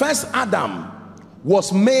 The first Adam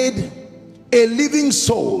was made a living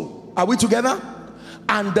soul. Are we together?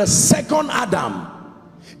 And the second Adam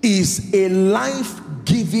is a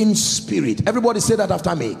life-giving spirit. Everybody say that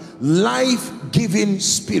after me. Life-giving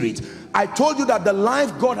spirit. I told you that the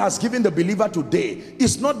life God has given the believer today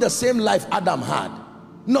is not the same life Adam had.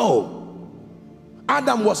 No.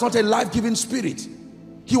 Adam was not a life-giving spirit.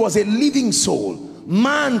 He was a living soul.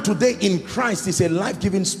 Man today in Christ is a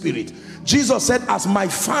life-giving spirit. Jesus said, as my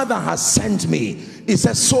Father has sent me, he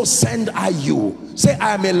says, so send I you. Say,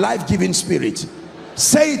 I am a life-giving spirit.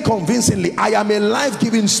 Say it convincingly, I am a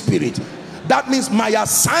life-giving spirit. That means my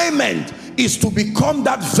assignment is to become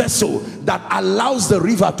that vessel that allows the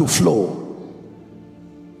river to flow.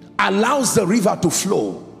 Allows the river to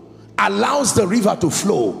flow. Allows the river to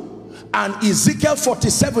flow. And Ezekiel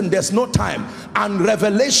 47, there's no time, and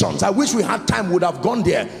Revelations, I wish we had time, would have gone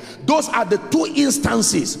there. Those are the two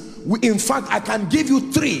instances. In fact, I can give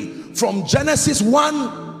you three. From Genesis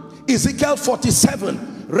 1, Ezekiel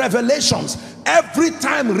 47, Revelations. Every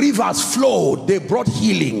time rivers flowed, they brought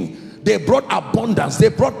healing, they brought abundance, they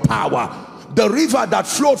brought power. The river that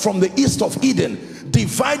flowed from the east of Eden,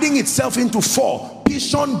 dividing itself into four: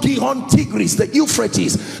 Pishon, Gihon, Tigris, the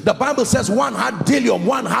Euphrates. The Bible says one had bdellium,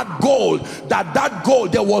 one had gold. That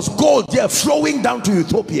gold, there was gold there flowing down to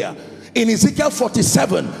Ethiopia. In Ezekiel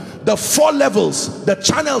 47, the four levels, the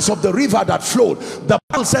channels of the river that flowed, the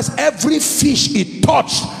Bible says every fish it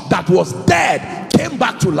touched that was dead came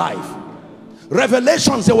back to life.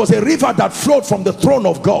 Revelations, there was a river that flowed from the throne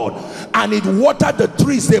of God, and it watered the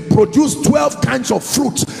trees. They produced 12 kinds of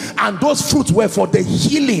fruits, and those fruits were for the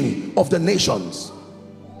healing of the nations.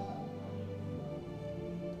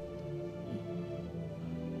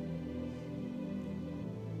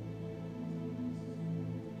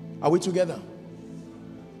 Are we together?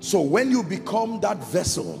 So when you become that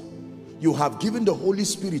vessel, you have given the Holy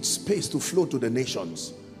Spirit space to flow to the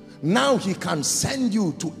nations. Now he can send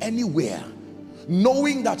you to anywhere,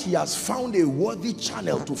 knowing that he has found a worthy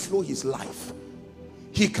channel to flow his life.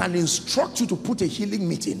 He can instruct you to put a healing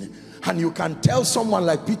meeting, and you can tell someone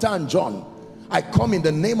like Peter and John, I come in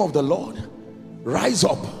the name of the Lord, rise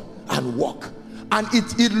up and walk. And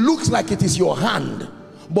it looks like it is your hand,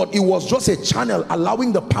 but it was just a channel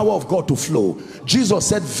allowing the power of God to flow. Jesus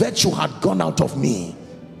said, virtue had gone out of me.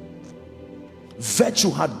 Virtue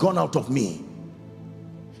had gone out of me.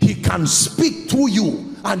 He can speak to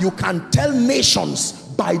you, and you can tell nations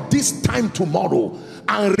by this time tomorrow,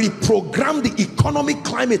 and reprogram the economic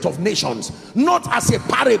climate of nations, not as a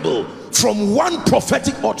parable from one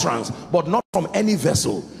prophetic utterance, but not from any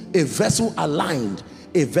vessel. A vessel aligned,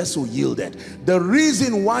 a vessel yielded. The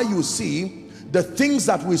reason why you see the things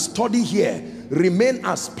that we study here remain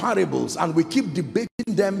as parables and we keep debating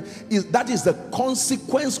them, that is the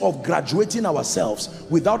consequence of graduating ourselves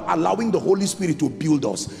without allowing the Holy Spirit to build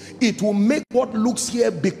us. It will make what looks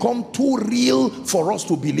here become too real for us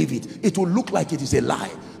to believe it. It will look like it is a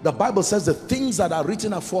lie. The Bible says the things that are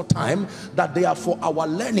written aforetime, that they are for our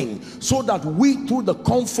learning, so that we through the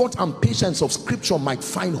comfort and patience of Scripture might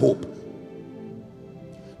find hope.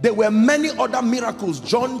 There were many other miracles.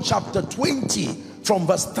 John chapter 20 from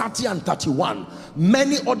verse 30 and 31.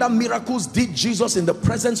 Many other miracles did Jesus in the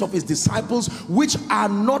presence of his disciples, which are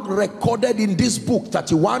not recorded in this book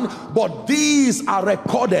 31, but these are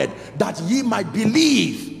recorded that ye might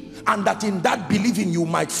believe, and that in that believing you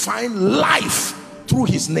might find life through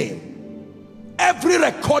his name. Every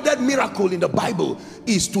recorded miracle in the Bible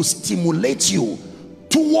is to stimulate you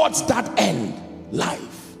towards that end, life.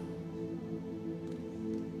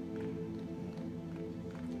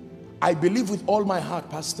 I believe with all my heart,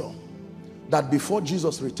 Pastor, that before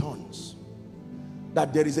Jesus returns,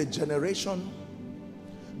 that there is a generation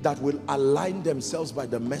that will align themselves by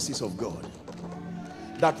the mercies of God,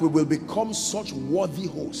 that we will become such worthy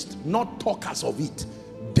hosts, not talkers of it,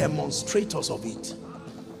 demonstrators of it,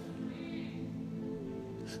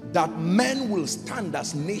 that men will stand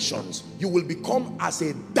as nations. You will become as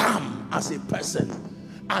a dam, as a person,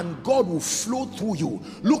 and God will flow through you.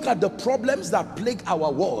 Look at the problems that plague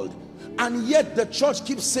our world, and yet the church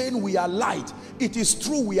keeps saying we are light. It is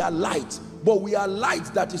true, we are light, but we are light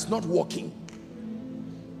that is not working.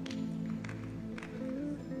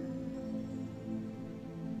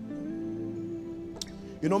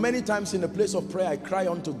 You know, many times in the place of prayer I cry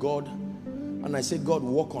unto God and I say, God,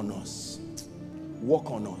 walk on us,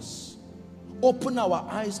 walk on us, open our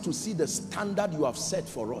eyes to see the standard you have set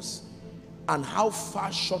for us and how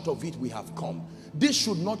far short of it we have come. This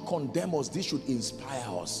should not condemn us, this should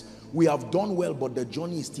inspire us. We have done well, but the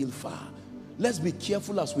journey is still far. Let's be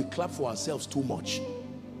careful as we clap for ourselves too much,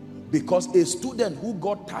 because a student who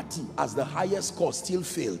got 30 as the highest score still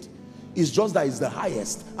failed. It's just that it's the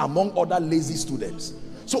highest among other lazy students.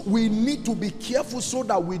 So we need to be careful so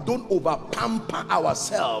that we don't over pamper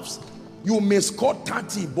ourselves. You may score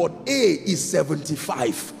 30, but A is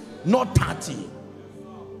 75, not 30.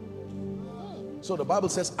 So the Bible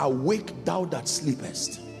says, awake thou that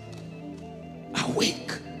sleepest.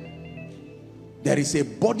 Awake. There is a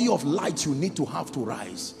body of light you need to have to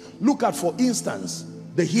rise. Look at, for instance,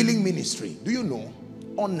 the healing ministry. Do you know,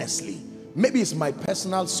 honestly, maybe it's my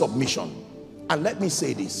personal submission, and let me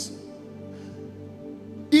say this: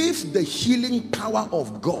 if the healing power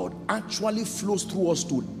of God actually flows through us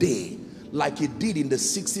today like it did in the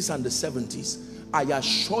 60s and the 70s, I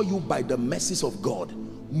assure you, by the mercies of God,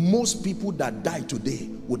 most people that die today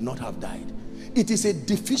would not have died. It is a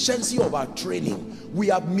deficiency of our training. We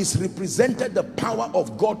have misrepresented the power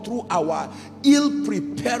of God through our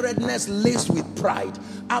ill-preparedness laced with pride.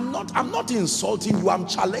 I'm not insulting you, I'm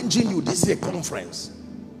challenging you. This is a conference.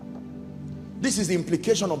 This is the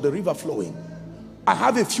implication of the river flowing. I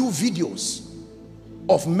have a few videos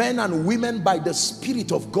of men and women by the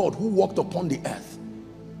Spirit of God who walked upon the earth.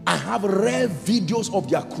 I have rare videos of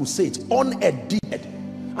their crusades, unedited,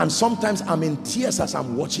 and sometimes I'm in tears as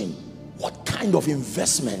I'm watching. What kind of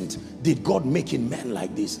investment did God make in men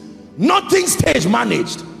like this? Nothing stage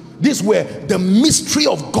managed. These were the mystery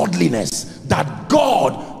of godliness, that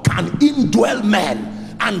God can indwell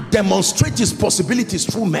men and demonstrate his possibilities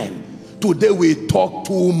through men. Today we talk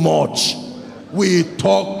too much. We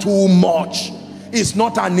talk too much. It's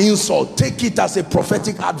not an insult. Take it as a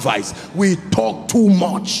prophetic advice. We talk too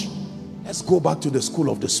much. Let's go back to the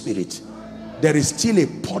school of the Spirit. There is still a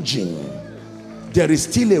purging. There is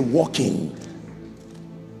still a walking.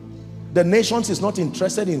 The nations is not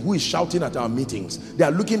interested in who is shouting at our meetings. They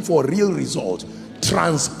are looking for real results,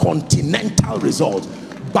 transcontinental results,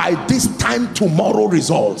 by this time tomorrow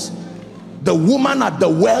results. The woman at the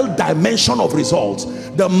well dimension of results,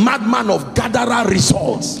 the madman of Gadara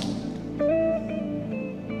results.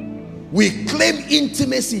 We claim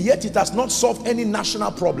intimacy, yet it has not solved any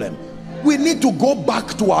national problem. We need to go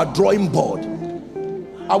back to our drawing board.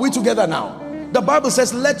 Are we together now? The Bible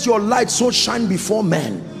says, let your light so shine before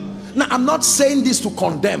men. Now, I'm not saying this to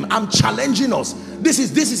condemn. I'm challenging us. This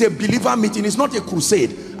is a believer meeting. It's not a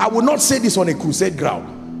crusade. I will not say this on a crusade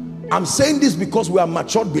ground. I'm saying this because we are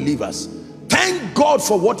matured believers. Thank God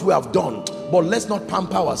for what we have done, but let's not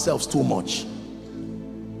pamper ourselves too much.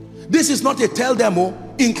 This is not a tell demo,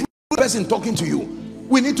 including the person talking to you.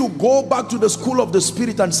 We need to go back to the school of the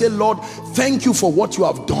Spirit and say, Lord, thank you for what you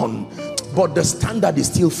have done, but the standard is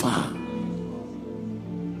still far.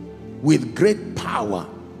 With great power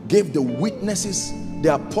gave the witnesses,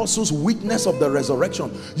 the apostles, witness of the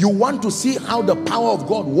resurrection. You want to see how the power of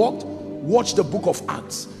God worked? Watch the book of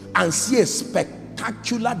Acts and see a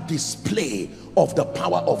spectacular display of the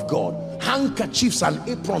power of God. Handkerchiefs and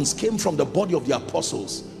aprons came from the body of the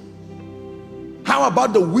apostles. How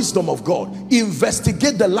about the wisdom of God?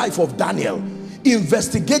 Investigate the life of Daniel,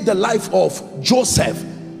 investigate the life of Joseph,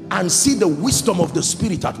 and see the wisdom of the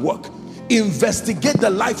Spirit at work. Investigate the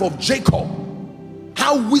life of Jacob,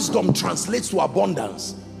 how wisdom translates to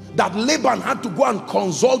abundance. That Laban had to go and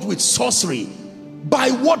consult with sorcery. By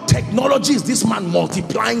what technology is this man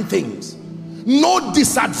multiplying things? No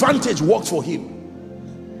disadvantage worked for him.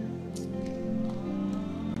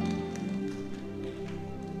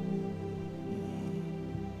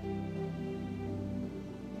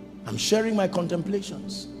 I'm sharing my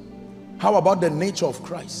contemplations. How about the nature of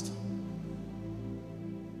Christ?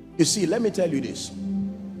 You see, let me tell you this.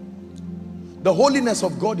 The holiness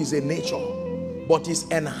of God is a nature, but is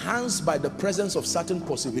enhanced by the presence of certain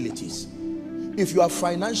possibilities. If you are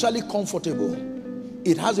financially comfortable,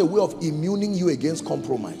 it has a way of immuning you against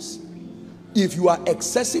compromise. If you are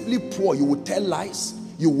excessively poor, you will tell lies,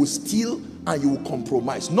 you will steal, and you will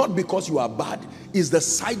compromise. Not because you are bad, it's the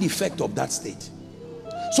side effect of that state.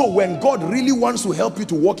 So when God really wants to help you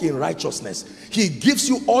to walk in righteousness, he gives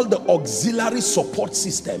you all the auxiliary support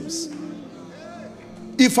systems.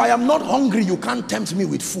 If I am not hungry, you can't tempt me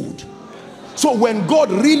with food. So when God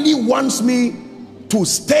really wants me to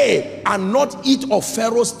stay and not eat of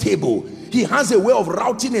Pharaoh's table, he has a way of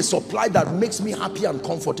routing a supply that makes me happy and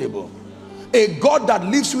comfortable. A God that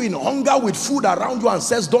leaves you in hunger with food around you and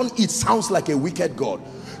says don't eat sounds like a wicked God.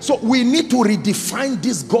 So we need to redefine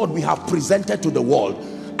this God we have presented to the world.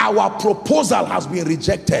 Our proposal has been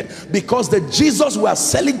rejected because the Jesus we are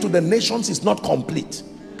selling to the nations is not complete.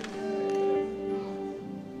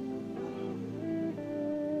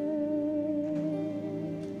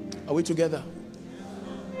 Are we together?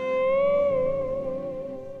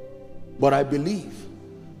 But I believe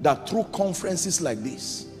that through conferences like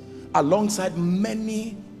this, alongside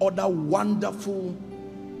many other wonderful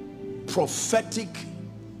prophetic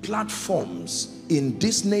platforms in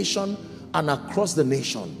this nation and across the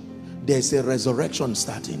nation, there's a resurrection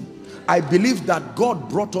starting. I believe that God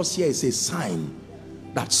brought us here is a sign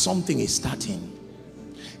that something is starting.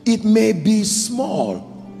 It may be small,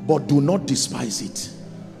 but do not despise it.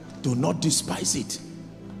 Do not despise it.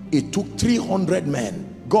 It took 300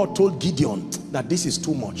 men. God told Gideon that this is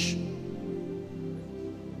too much.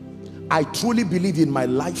 I truly believe in my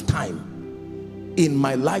lifetime,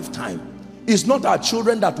 it's not our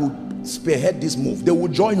children that will spearhead this move. They will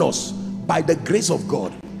join us by the grace of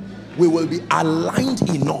God. We will be aligned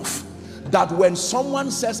enough that when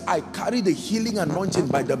someone says, I carry the healing anointing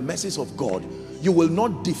by the mercies of God, you will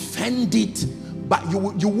not defend it, but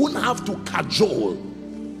you won't have to cajole.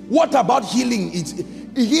 What about healing?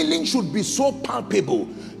 Healing should be so palpable.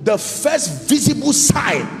 The first visible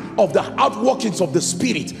sign of the outworkings of the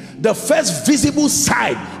Spirit, the first visible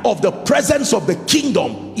sign of the presence of the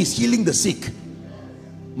kingdom is healing the sick.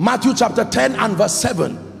 Matthew chapter 10 and verse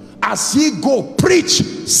 7. As ye go, preach,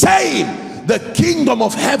 saying, the kingdom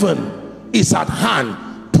of heaven is at hand.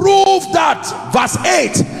 Prove that. Verse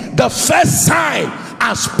 8. The first sign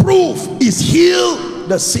as proof is heal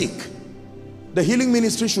the sick. The healing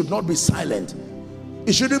ministry should not be silent.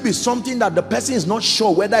 It shouldn't be something that the person is not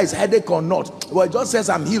sure whether it's headache or not. Well, it just says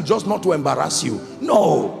I'm healed, just not to embarrass you.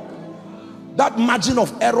 No. That margin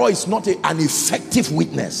of error is not an effective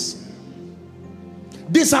witness.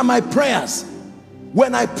 These are my prayers.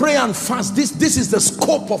 When I pray and fast, this is the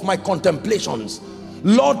scope of my contemplations.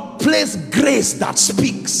 Lord, place grace that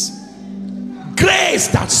speaks. Grace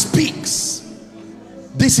that speaks.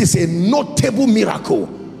 This is a notable miracle.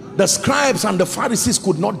 The scribes and the Pharisees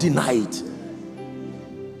could not deny it.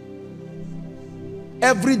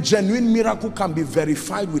 Every genuine miracle can be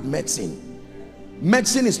verified with medicine.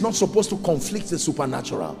 Medicine is not supposed to conflict the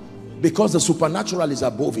supernatural, because the supernatural is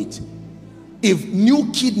above it. If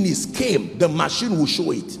new kidneys came, the machine will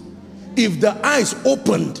show it. If the eyes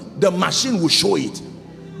opened, the machine will show it.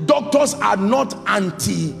 Doctors are not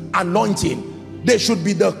anti-anointing. They should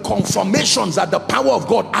be the confirmations that the power of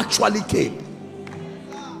God actually came.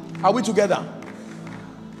 Are we together?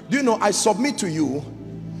 Do you know, I submit to you,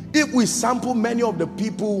 if we sample many of the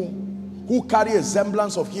people who carry a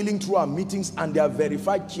semblance of healing through our meetings and they are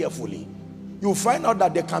verified carefully, you'll find out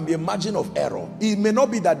that there can be a margin of error. It may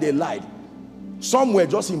not be that they lied. Some were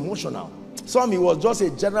just emotional. Some, it was just a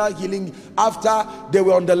general healing after they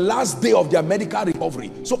were on the last day of their medical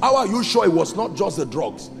recovery. So how are you sure it was not just the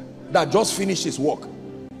drugs that just finished his work?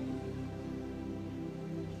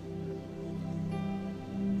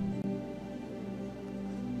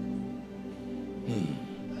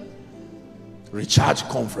 Recharge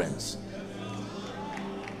conference.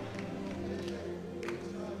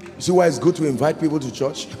 You see why it's good to invite people to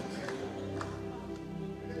church?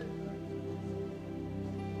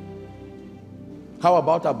 How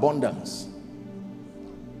about abundance?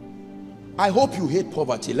 I hope you hate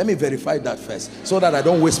poverty. Let me verify that first so that I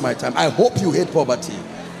don't waste my time. I hope you hate poverty.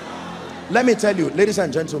 Let me tell you, ladies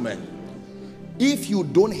and gentlemen, if you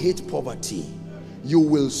don't hate poverty, you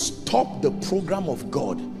will stop the program of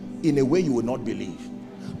God in a way you will not believe.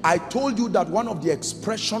 I told you that one of the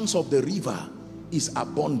expressions of the river is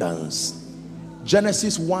abundance.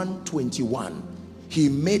 Genesis 1:21. He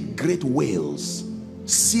made great whales,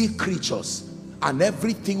 sea creatures, and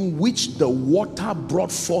everything which the water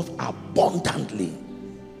brought forth abundantly.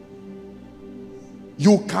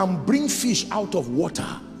 You can bring fish out of water.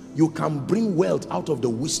 You can bring wealth out of the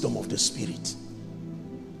wisdom of the Spirit.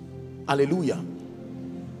 Hallelujah.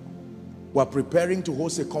 We're preparing to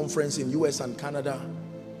host a conference in US and Canada,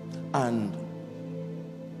 and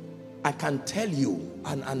I can tell you,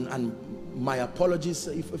 and my apologies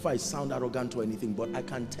if I sound arrogant or anything, but I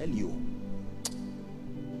can tell you,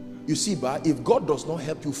 you see, but if God does not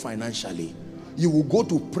help you financially, you will go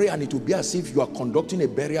to pray and it will be as if you are conducting a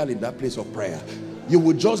burial in that place of prayer. You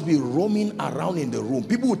will just be roaming around in the room.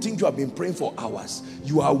 People will think you have been praying for hours.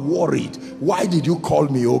 You are worried. Why did you call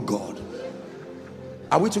me, oh God?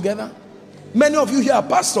 Are we together? Many of you here are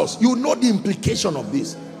pastors. You know the implication of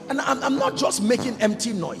this. And I'm not just making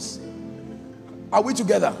empty noise. Are we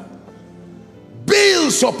together?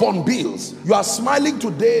 Bills upon bills. You are smiling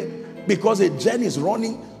today because a gen is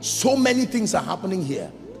running. So many things are happening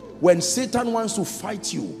here. When Satan wants to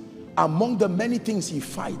fight you, among the many things he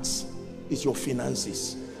fights is your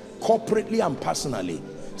finances, corporately and personally.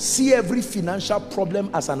 See every financial problem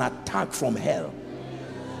as an attack from hell.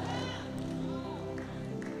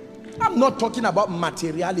 I'm not talking about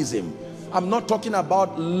materialism. I'm not talking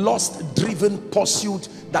about lust-driven pursuit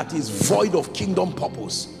that is void of kingdom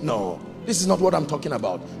purpose. No, this is not what I'm talking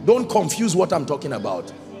about. Don't confuse what I'm talking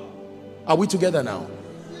about. Are we together now?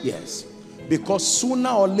 Yes. Because sooner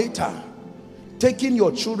or later, taking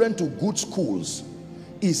your children to good schools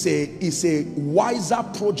is a wiser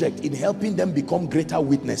project in helping them become greater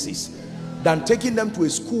witnesses than taking them to a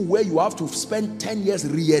school where you have to spend 10 years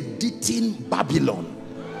re-editing Babylon.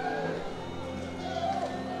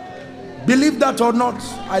 Believe that or not,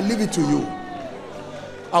 I leave it to you.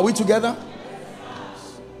 Are we together?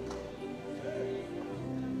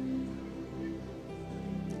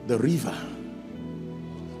 The river,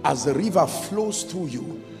 as the river flows through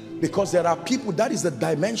you, because there are people, that is the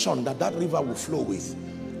dimension that that river will flow with.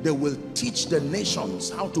 They will teach the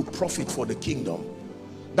nations how to profit for the kingdom,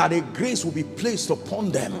 that a grace will be placed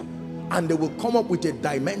upon them and they will come up with a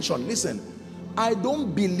dimension. Listen, I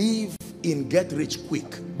don't believe in get rich quick,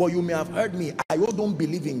 but you may have heard me, I also don't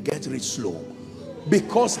believe in get rich slow,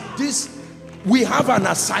 because we have an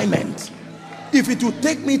assignment. If it will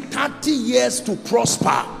take me 30 years to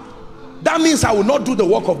prosper, that means I will not do the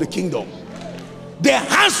work of the kingdom. There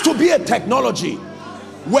has to be a technology.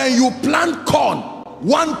 When you plant corn,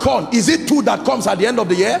 one corn, is it two that comes at the end of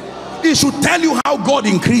the year? It should tell you how God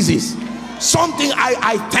increases. Something,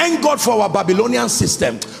 I thank God for our Babylonian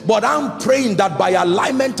system, but I'm praying that by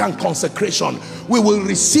alignment and consecration, we will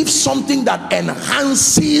receive something that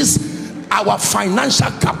enhances our financial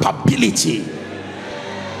capability.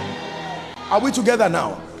 Are we together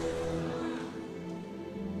now?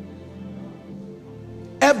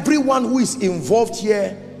 Everyone who is involved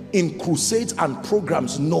here in crusades and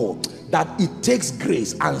programs know that it takes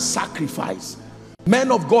grace and sacrifice.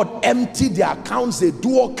 Men of God empty their accounts, they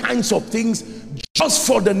do all kinds of things just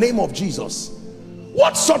for the name of Jesus.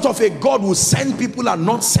 What sort of a God will send people and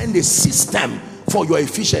not send a system for your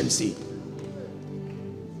efficiency?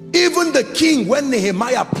 Even the king, when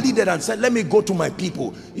Nehemiah pleaded and said, let me go to my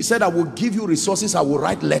people, he said, I will give you resources, I will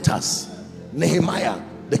write letters. Nehemiah,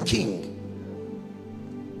 the king.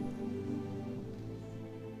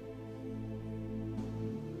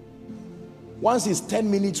 Once it's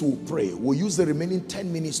 10 minutes, we'll pray. We'll use the remaining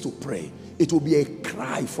 10 minutes to pray. It will be a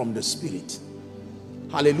cry from the Spirit.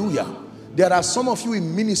 Hallelujah. There are some of you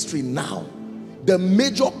in ministry now. The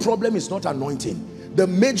major problem is not anointing. The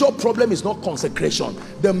major problem is not consecration.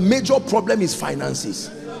 The major problem is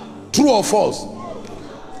finances. True or false?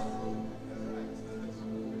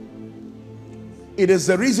 It is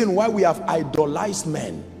the reason why we have idolized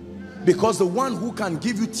men. Because the one who can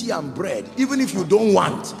give you tea and bread, even if you don't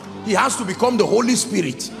want, he has to become the Holy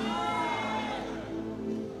Spirit.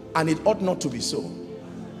 And it ought not to be so.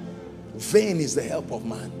 Vain is the help of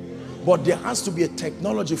man. But there has to be a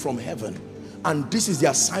technology from heaven. And this is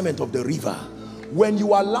the assignment of the river. When you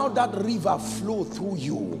allow that river flow through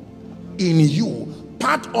you, in you,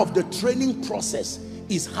 part of the training process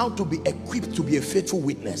is how to be equipped to be a faithful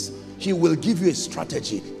witness. He will give you a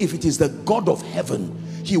strategy. If it is the God of heaven,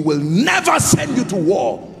 he will never send you to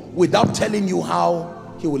war without telling you how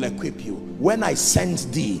he will equip you. When I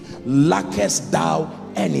sent thee, lackest thou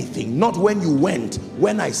anything? Not when you went,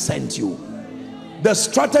 when I sent you. The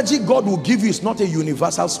strategy God will give you is not a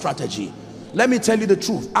universal strategy. Let me tell you the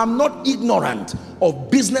truth. I'm not ignorant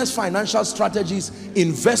of business financial strategies,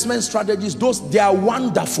 investment strategies. Those, they are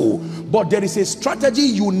wonderful, but there is a strategy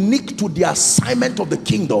unique to the assignment of the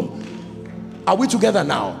kingdom. Are we together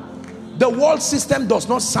now? The world system does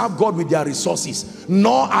not serve God with their resources,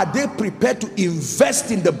 nor are they prepared to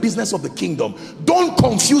invest in the business of the kingdom. Don't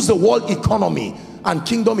confuse the world economy and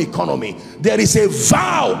kingdom economy. There is a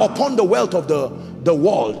vow upon the wealth of the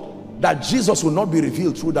world that Jesus will not be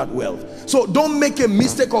revealed through that wealth. So don't make a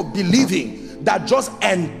mistake of believing that just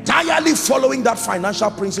entirely following that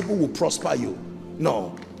financial principle will prosper you.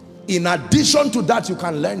 No. In addition to that, you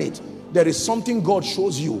can learn it. There is something God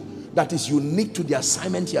shows you that is unique to the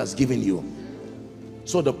assignment he has given you.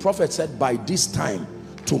 So the prophet said, by this time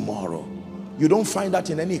tomorrow. You don't find that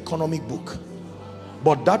in any economic book,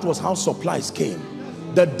 but that was how supplies came.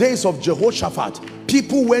 The days of Jehoshaphat,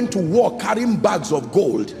 people went to war carrying bags of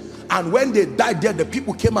gold, and when they died there, the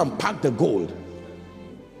people came and packed the gold.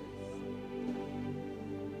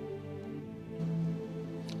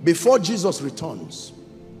 Before Jesus returns,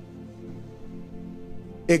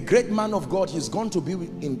 a great man of God, he's gone to be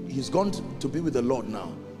with the Lord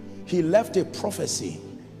now. He left a prophecy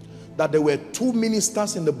that there were two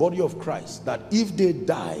ministers in the body of Christ, that if they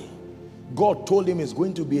die, God told him it's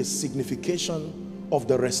going to be a signification of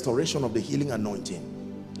the restoration of the healing anointing.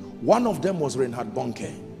 One of them was Reinhard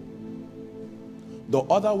Bonnke. The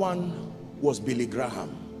other one was Billy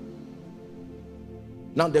Graham.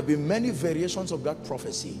 Now there have been many variations of that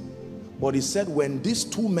prophecy, but he said when these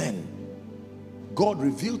two men, God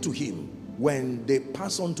revealed to him, when they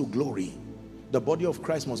pass on to glory, the body of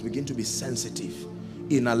Christ must begin to be sensitive,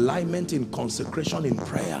 in alignment, in consecration, in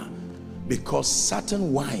prayer, because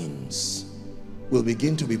certain wines will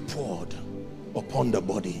begin to be poured upon the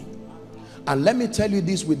body. And let me tell you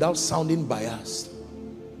this without sounding biased.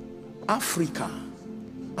 Africa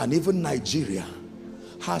and even Nigeria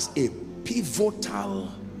has a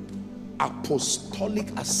pivotal apostolic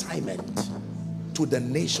assignment to the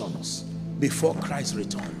nations before Christ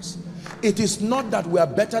returns. It is not that we are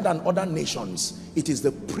better than other nations. It is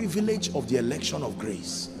the privilege of the election of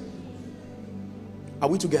grace. Are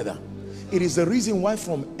we together? It is the reason why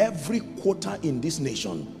from every quarter in this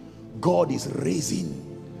nation, God is raising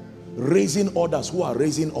others who are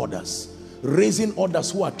raising others, raising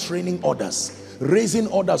others who are training others,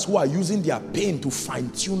 raising others who are using their pain to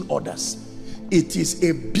fine-tune others. It is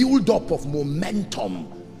a build-up of momentum,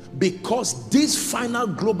 because this final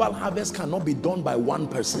global harvest cannot be done by one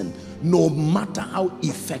person, no matter how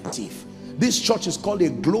effective. This church is called a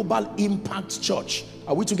global impact church.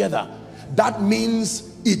 Are we together? That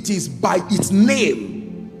means it is by its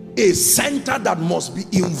name a center that must be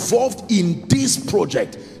involved in this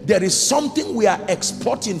project. There is something we are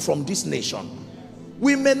exporting from this nation.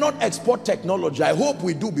 We may not export technology. I hope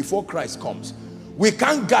we do before Christ comes. We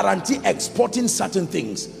can't guarantee exporting certain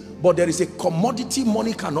things, but there is a commodity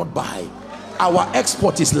money cannot buy. Our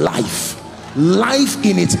export is life. Life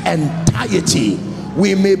in its entirety.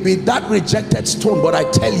 We may be that rejected stone, but I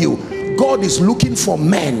tell you, God is looking for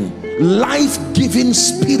men, life-giving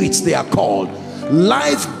spirits they are called.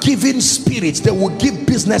 Life-giving spirits. They will give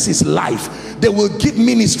businesses life. They will give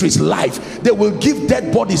ministries life. They will give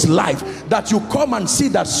dead bodies life. That you come and see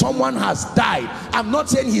that someone has died. I'm not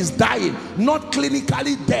saying he's dying, not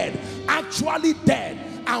clinically dead, actually dead,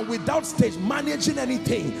 and without stage managing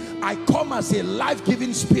anything. I come as a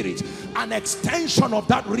life-giving spirit, an extension of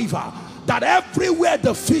that river, that everywhere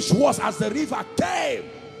the fish was, as the river came,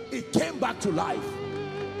 it came back to life.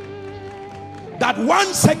 That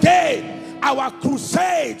once again our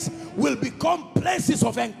crusades will become places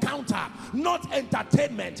of encounter, not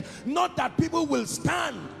entertainment. Not that people will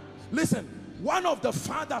stand. Listen, one of the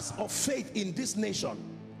fathers of faith in this nation,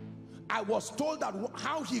 I was told that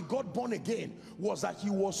how he got born again was that he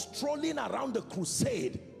was strolling around the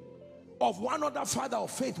crusade of one other father of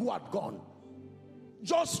faith who had gone.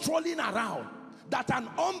 Just strolling around. That an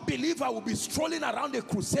unbeliever will be strolling around a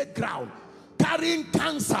crusade ground, carrying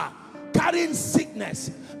cancer, carrying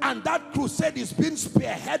sickness, and that crusade is being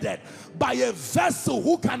spearheaded by a vessel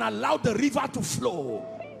who can allow the river to flow.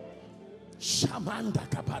 Shamanda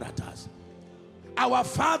kaparatas. Our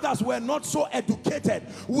fathers were not so educated.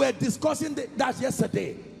 We were discussing that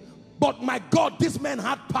yesterday. But my God, these men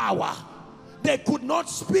had power. They could not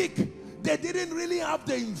speak. They didn't really have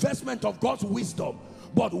the investment of God's wisdom.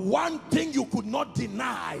 But one thing you could not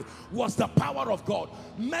deny was the power of God.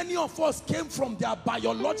 Many of us came from their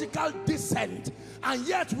biological descent, and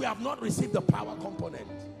yet we have not received the power component.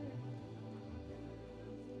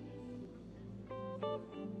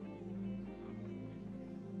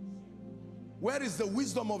 Where is the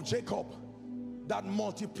wisdom of Jacob that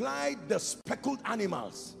multiplied the speckled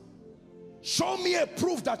animals? Show me a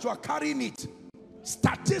proof that you are carrying it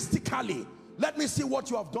statistically. Let me see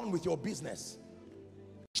what you have done with your business.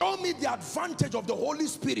 Show me the advantage of the Holy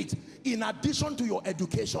Spirit in addition to your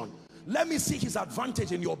education. Let me see his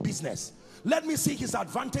advantage in your business. Let me see his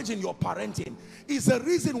advantage in your parenting. It's the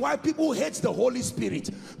reason why people hate the Holy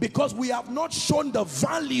Spirit, because we have not shown the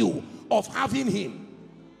value of having him.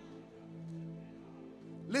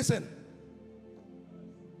 Listen,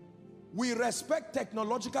 we respect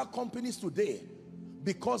technological companies today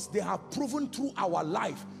because they have proven through our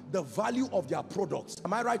life the value of their products.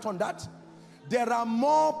 Am I right on that? There are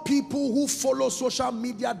more people who follow social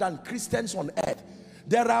media than Christians on earth.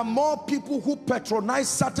 There are more people who patronize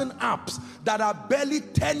certain apps that are barely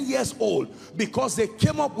 10 years old because they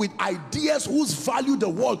came up with ideas whose value the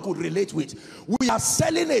world could relate with. We are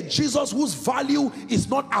selling a Jesus whose value is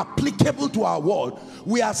not applicable to our world.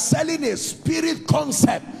 We are selling a spirit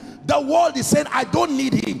concept. The world is saying, I don't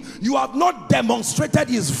need him. You have not demonstrated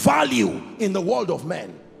his value in the world of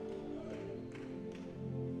men.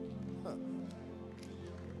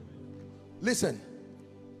 Listen,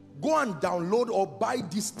 go and download or buy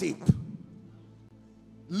this tape.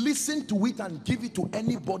 Listen to it and give it to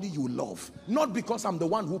anybody you love. Not because I'm the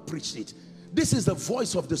one who preached it. This is the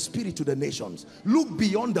voice of the Spirit to the nations. Look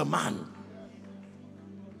beyond the man.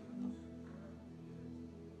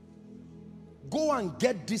 Go and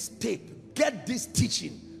get this tape. Get this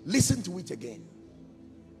teaching. Listen to it again.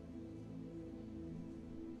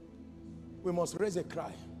 We must raise a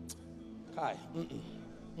cry. Cry.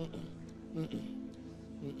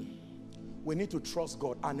 We need to trust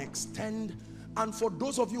God and extend. And for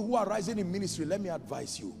those of you who are rising in ministry, let me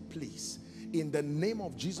advise you, please, in the name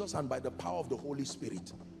of Jesus and by the power of the Holy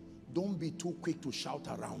Spirit, don't be too quick to shout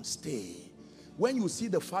around. Stay. When you see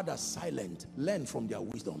the fathers silent, learn from their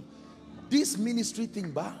wisdom. This ministry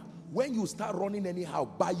thing, when you start running anyhow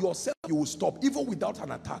by yourself, you will stop even without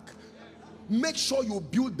an attack. make sure you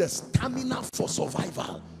build the stamina for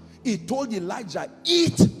survival. He told Elijah,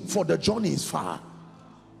 eat, for the journey is far.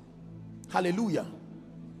 Hallelujah.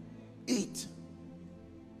 Eat.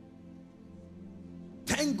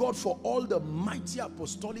 Thank God for all the mighty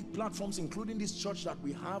apostolic platforms, including this church that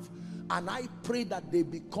we have. And I pray that they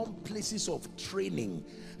become places of training,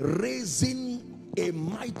 raising a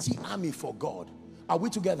mighty army for God. Are we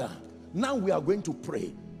together? Now we are going to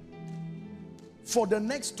pray. For the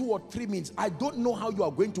next 2 or 3 minutes, I don't know how you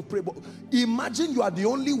are going to pray, but imagine you are the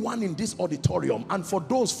only one in this auditorium. And for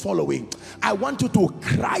those following, I want you to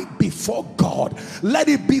cry before God. Let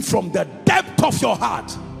it be from the depth of your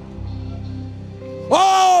heart.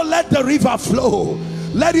 Oh, let the river flow.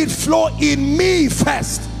 Let it flow in me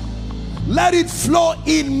first. Let it flow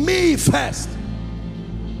in me first.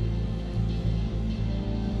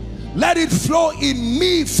 Let it flow in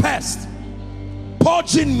me first.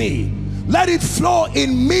 Purging me. Let it flow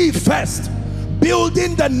in me first.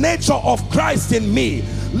 Building the nature of Christ in me.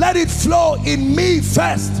 Let it flow in me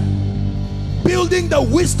first. Building the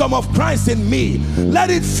wisdom of Christ in me. Let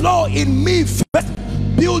it flow in me first.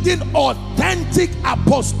 Building authentic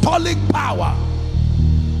apostolic power.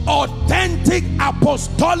 Authentic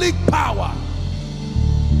apostolic power.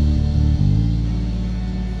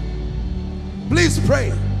 Please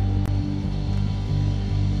pray.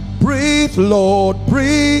 Breathe, Lord,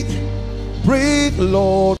 breathe. Breathe,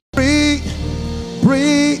 Lord, breathe.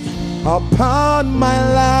 Breathe upon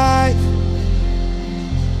my life.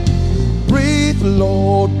 Breathe,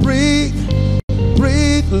 Lord, breathe.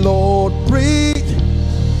 Breathe, Lord, breathe.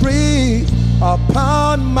 Breathe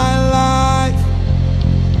upon my life.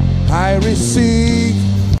 I receive,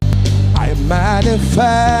 I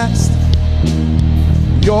manifest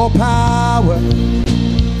your power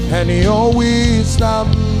and your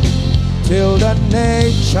wisdom till the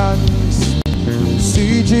nations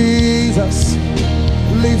see Jesus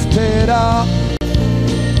lifted up,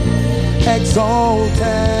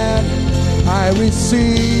 exalted. I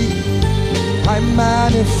receive, I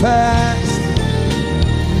manifest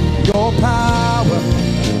your power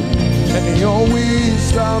and your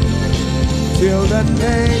wisdom till the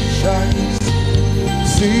nations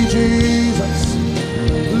see Jesus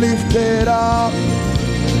lifted up,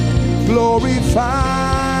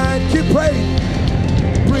 glorified. Keep praying.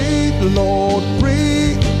 Breathe, Lord,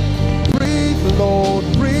 breathe. Breathe, Lord,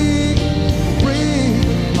 breathe. Breathe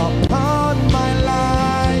upon my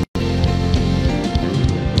life.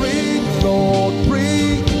 Breathe, Lord,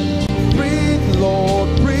 breathe. Breathe, Lord,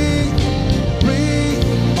 breathe. Breathe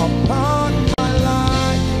upon my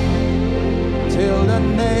life till the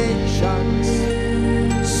nations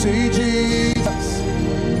see Jesus.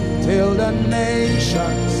 Till the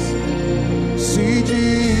nations see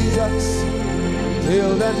Jesus.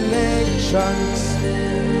 Till the nations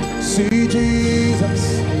see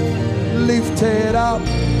Jesus lifted up,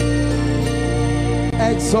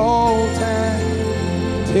 exalted.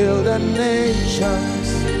 Till the nations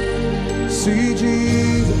see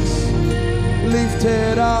Jesus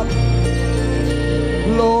lifted up,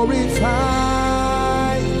 glorified.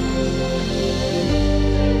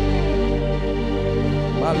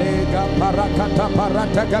 Malega parakata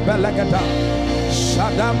parata belagata.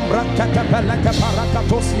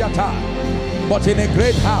 But in a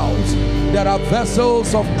great house there are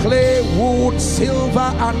vessels of clay, wood, silver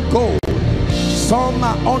and gold. Some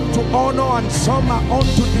are unto honor and some are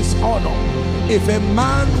unto dishonor. If a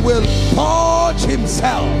man will purge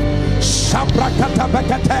himself, Shabrakata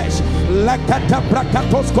Bakatesh, Lakata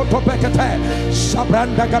Brakatos Kotobekate,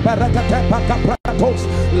 Shabranda Gabarakate Bakapratos,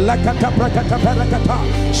 Lakata Brakata Barakata,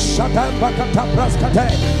 Shadam Bakata Braskate,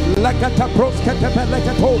 Lakata Broskate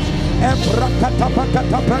Belekatos, Embrakata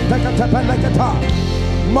Bakata Brandakata Belekata.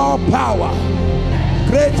 More power,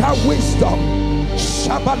 greater wisdom.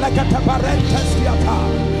 Shabalakata Barentes Fiata.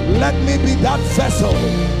 Let me be that vessel.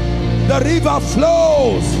 The river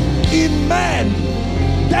flows in men,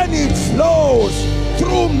 then it flows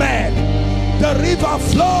through men. The river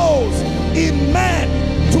flows in men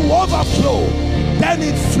to overflow, then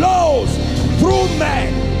it flows through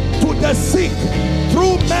men to the sick,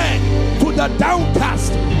 through men to the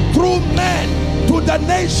downcast, through men to the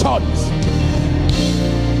nations.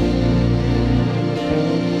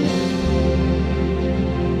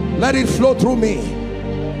 Let it flow through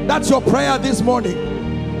me. That's your prayer this morning.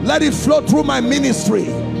 Let it flow through my ministry.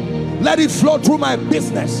 Let it flow through my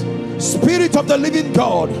business. Spirit of the living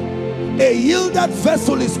God, a yielded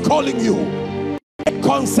vessel is calling you. A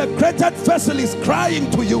consecrated vessel is crying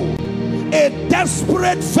to you. A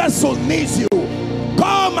desperate vessel needs you.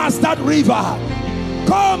 Come as that river.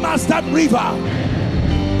 Come as that river.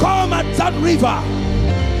 Come as that river.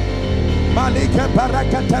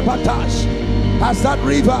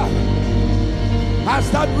 As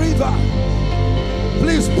that river,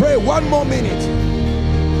 please pray 1 more minute.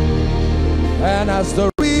 And as the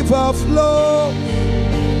river flows,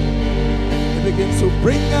 it begins to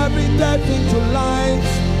bring every dead thing to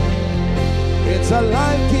life. It's a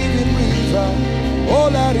life-giving river. Oh,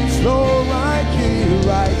 let it flow right here,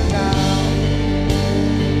 right now.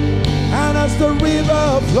 And as the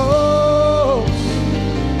river flows,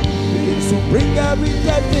 it begins to bring every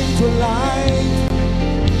dead thing to life.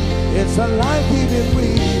 It's a life-giving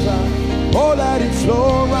river. Oh, let it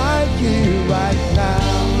flow right here, right now.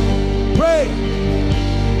 Pray.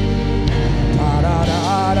 Out of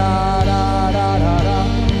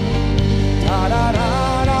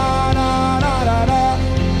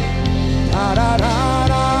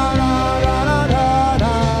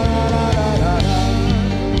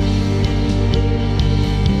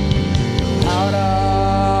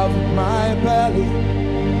my belly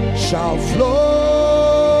shall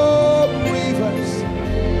flow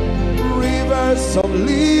rivers of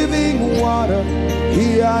living water.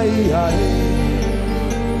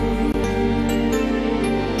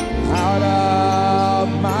 Out of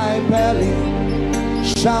my belly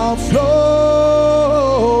shall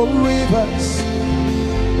flow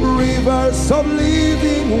rivers of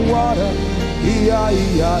living water.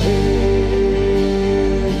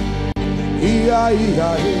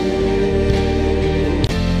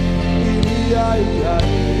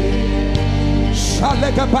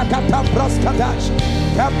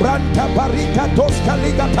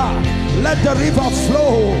 Let the river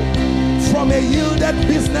flow from a yielded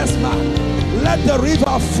businessman. Let the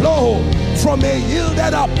river flow from a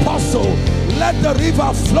yielded apostle. Let the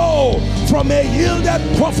river flow from a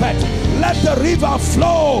yielded prophet. Let the river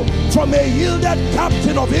flow from a yielded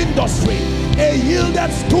captain of industry, a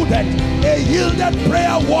yielded student, a yielded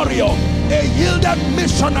prayer warrior, a yielded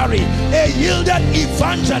missionary, a yielded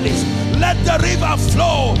evangelist. Let the river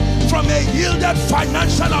flow from a yielded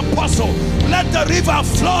financial apostle. Let the river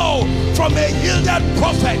flow from a yielded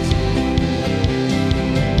prophet.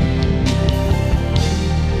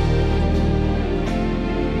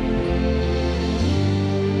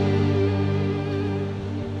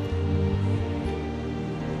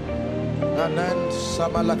 And then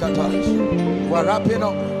we're wrapping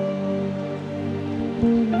up.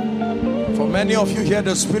 For many of you here,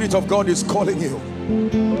 the Spirit of God is calling you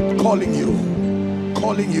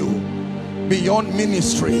beyond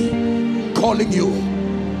ministry, calling you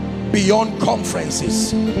beyond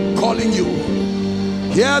conferences, calling you.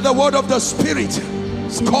 Hear the word of the Spirit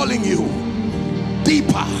is calling you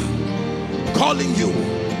deeper, calling you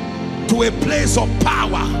to a place of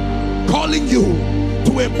power, calling you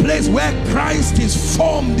to a place where Christ is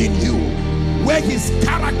formed in you, where his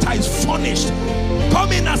character is furnished,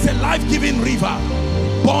 coming as a life-giving river,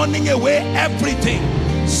 burning away everything,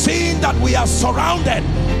 seeing that we are surrounded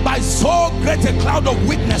by so great a cloud of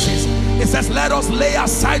witnesses. It says, let us lay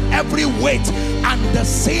aside every weight and the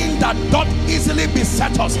sin that doth easily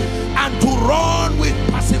beset us, and to run with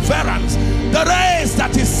perseverance the race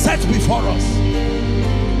that is set before us.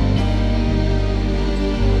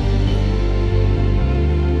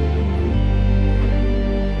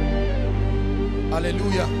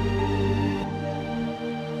 Hallelujah.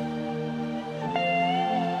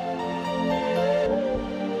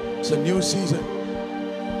 It's a new season.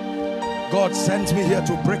 God sent me here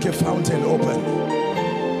to break a fountain open.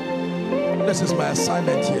 This is my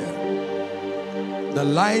assignment here. The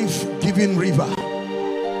life-giving river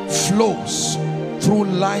flows through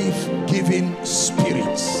life-giving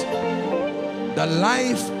spirits. The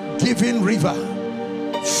life-giving river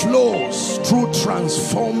flows through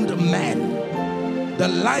transformed men. The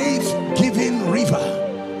life-giving river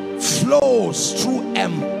flows through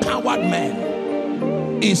empowered men.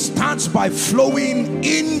 It starts by flowing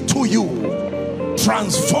into you,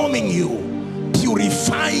 transforming you,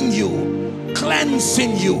 purifying you,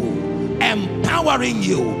 cleansing you, empowering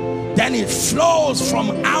you. Then it flows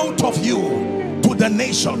from out of you to the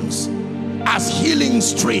nations as healing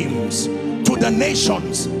streams, to the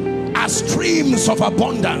nations as streams of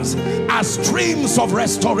abundance, as streams of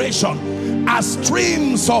restoration, as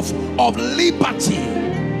streams of liberty,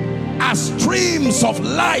 as streams of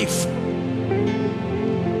life.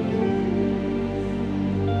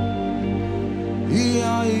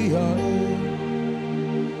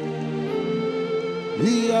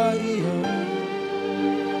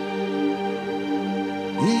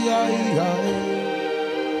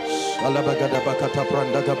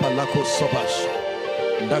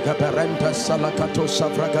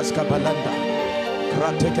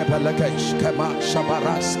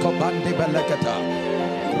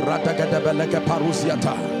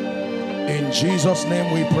 In Jesus'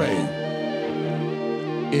 name we pray.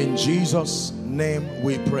 In Jesus' name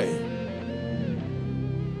we pray.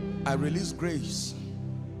 I release grace.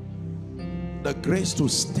 The grace to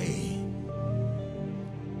stay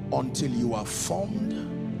until you are formed,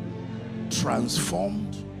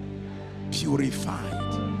 transformed,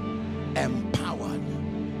 purified, empowered.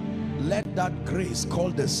 Let that grace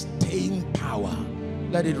called the staying power,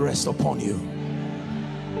 let it rest upon you.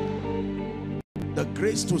 The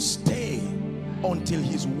grace to stay until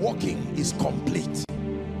his working is complete.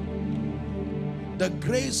 The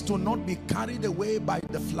grace to not be carried away by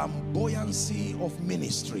the flamboyancy of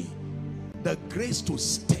ministry. The grace to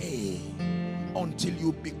stay until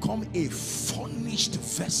you become a furnished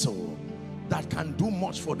vessel that can do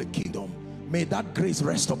much for the kingdom. May that grace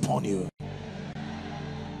rest upon you.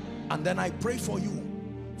 And then I pray for you,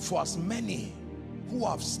 for as many who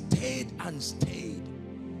have stayed and stayed,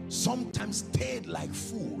 sometimes stayed like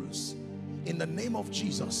fools. In the name of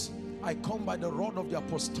Jesus, I come by the rod of the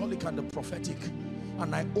apostolic and the prophetic,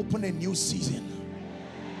 and I open a new season.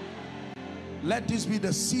 Let this be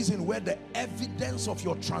the season where the evidence of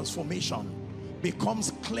your transformation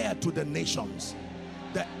becomes clear to the nations.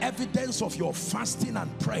 The evidence of your fasting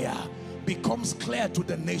and prayer becomes clear to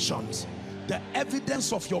the nations. The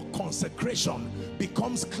evidence of your consecration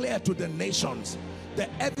becomes clear to the nations. The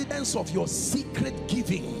evidence of your secret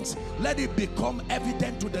givings, let it become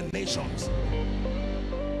evident to the nations.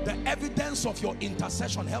 The evidence of your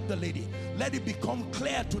intercession, help the lady, let it become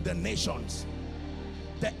clear to the nations.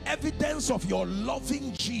 The evidence of your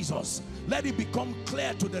loving Jesus, let it become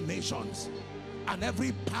clear to the nations. And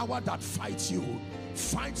every power that fights you,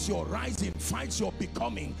 fights your rising, fights your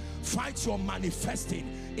becoming, fights your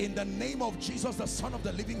manifesting, in the name of Jesus, the Son of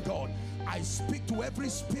the living God, I speak to every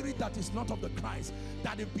spirit that is not of the Christ,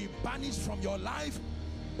 that it be banished from your life,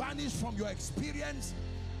 banished from your experience,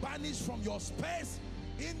 banished from your space,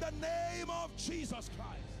 in the name of Jesus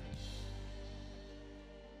Christ.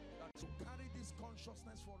 That to carry this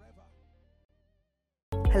consciousness forever.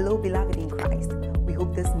 Hello, beloved in Christ. We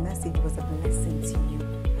hope this message was a blessing to you.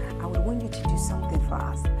 I would want you to do something for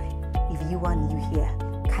us. If you are new here,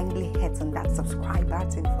 kindly hit on that subscribe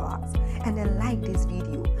button for us, and then like this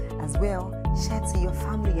video as well. Share to your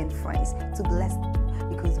family and friends to bless them,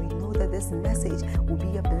 because we know that this message will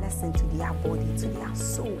be a blessing to their body, to their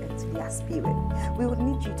soul, and to their spirit. We would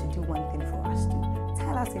need you to do one thing for us too.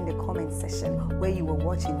 Tell us in the comment section where you were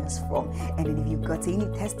watching us from, and then if you've got any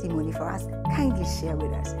testimony for us, kindly share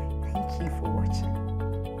with us. Thank you for watching.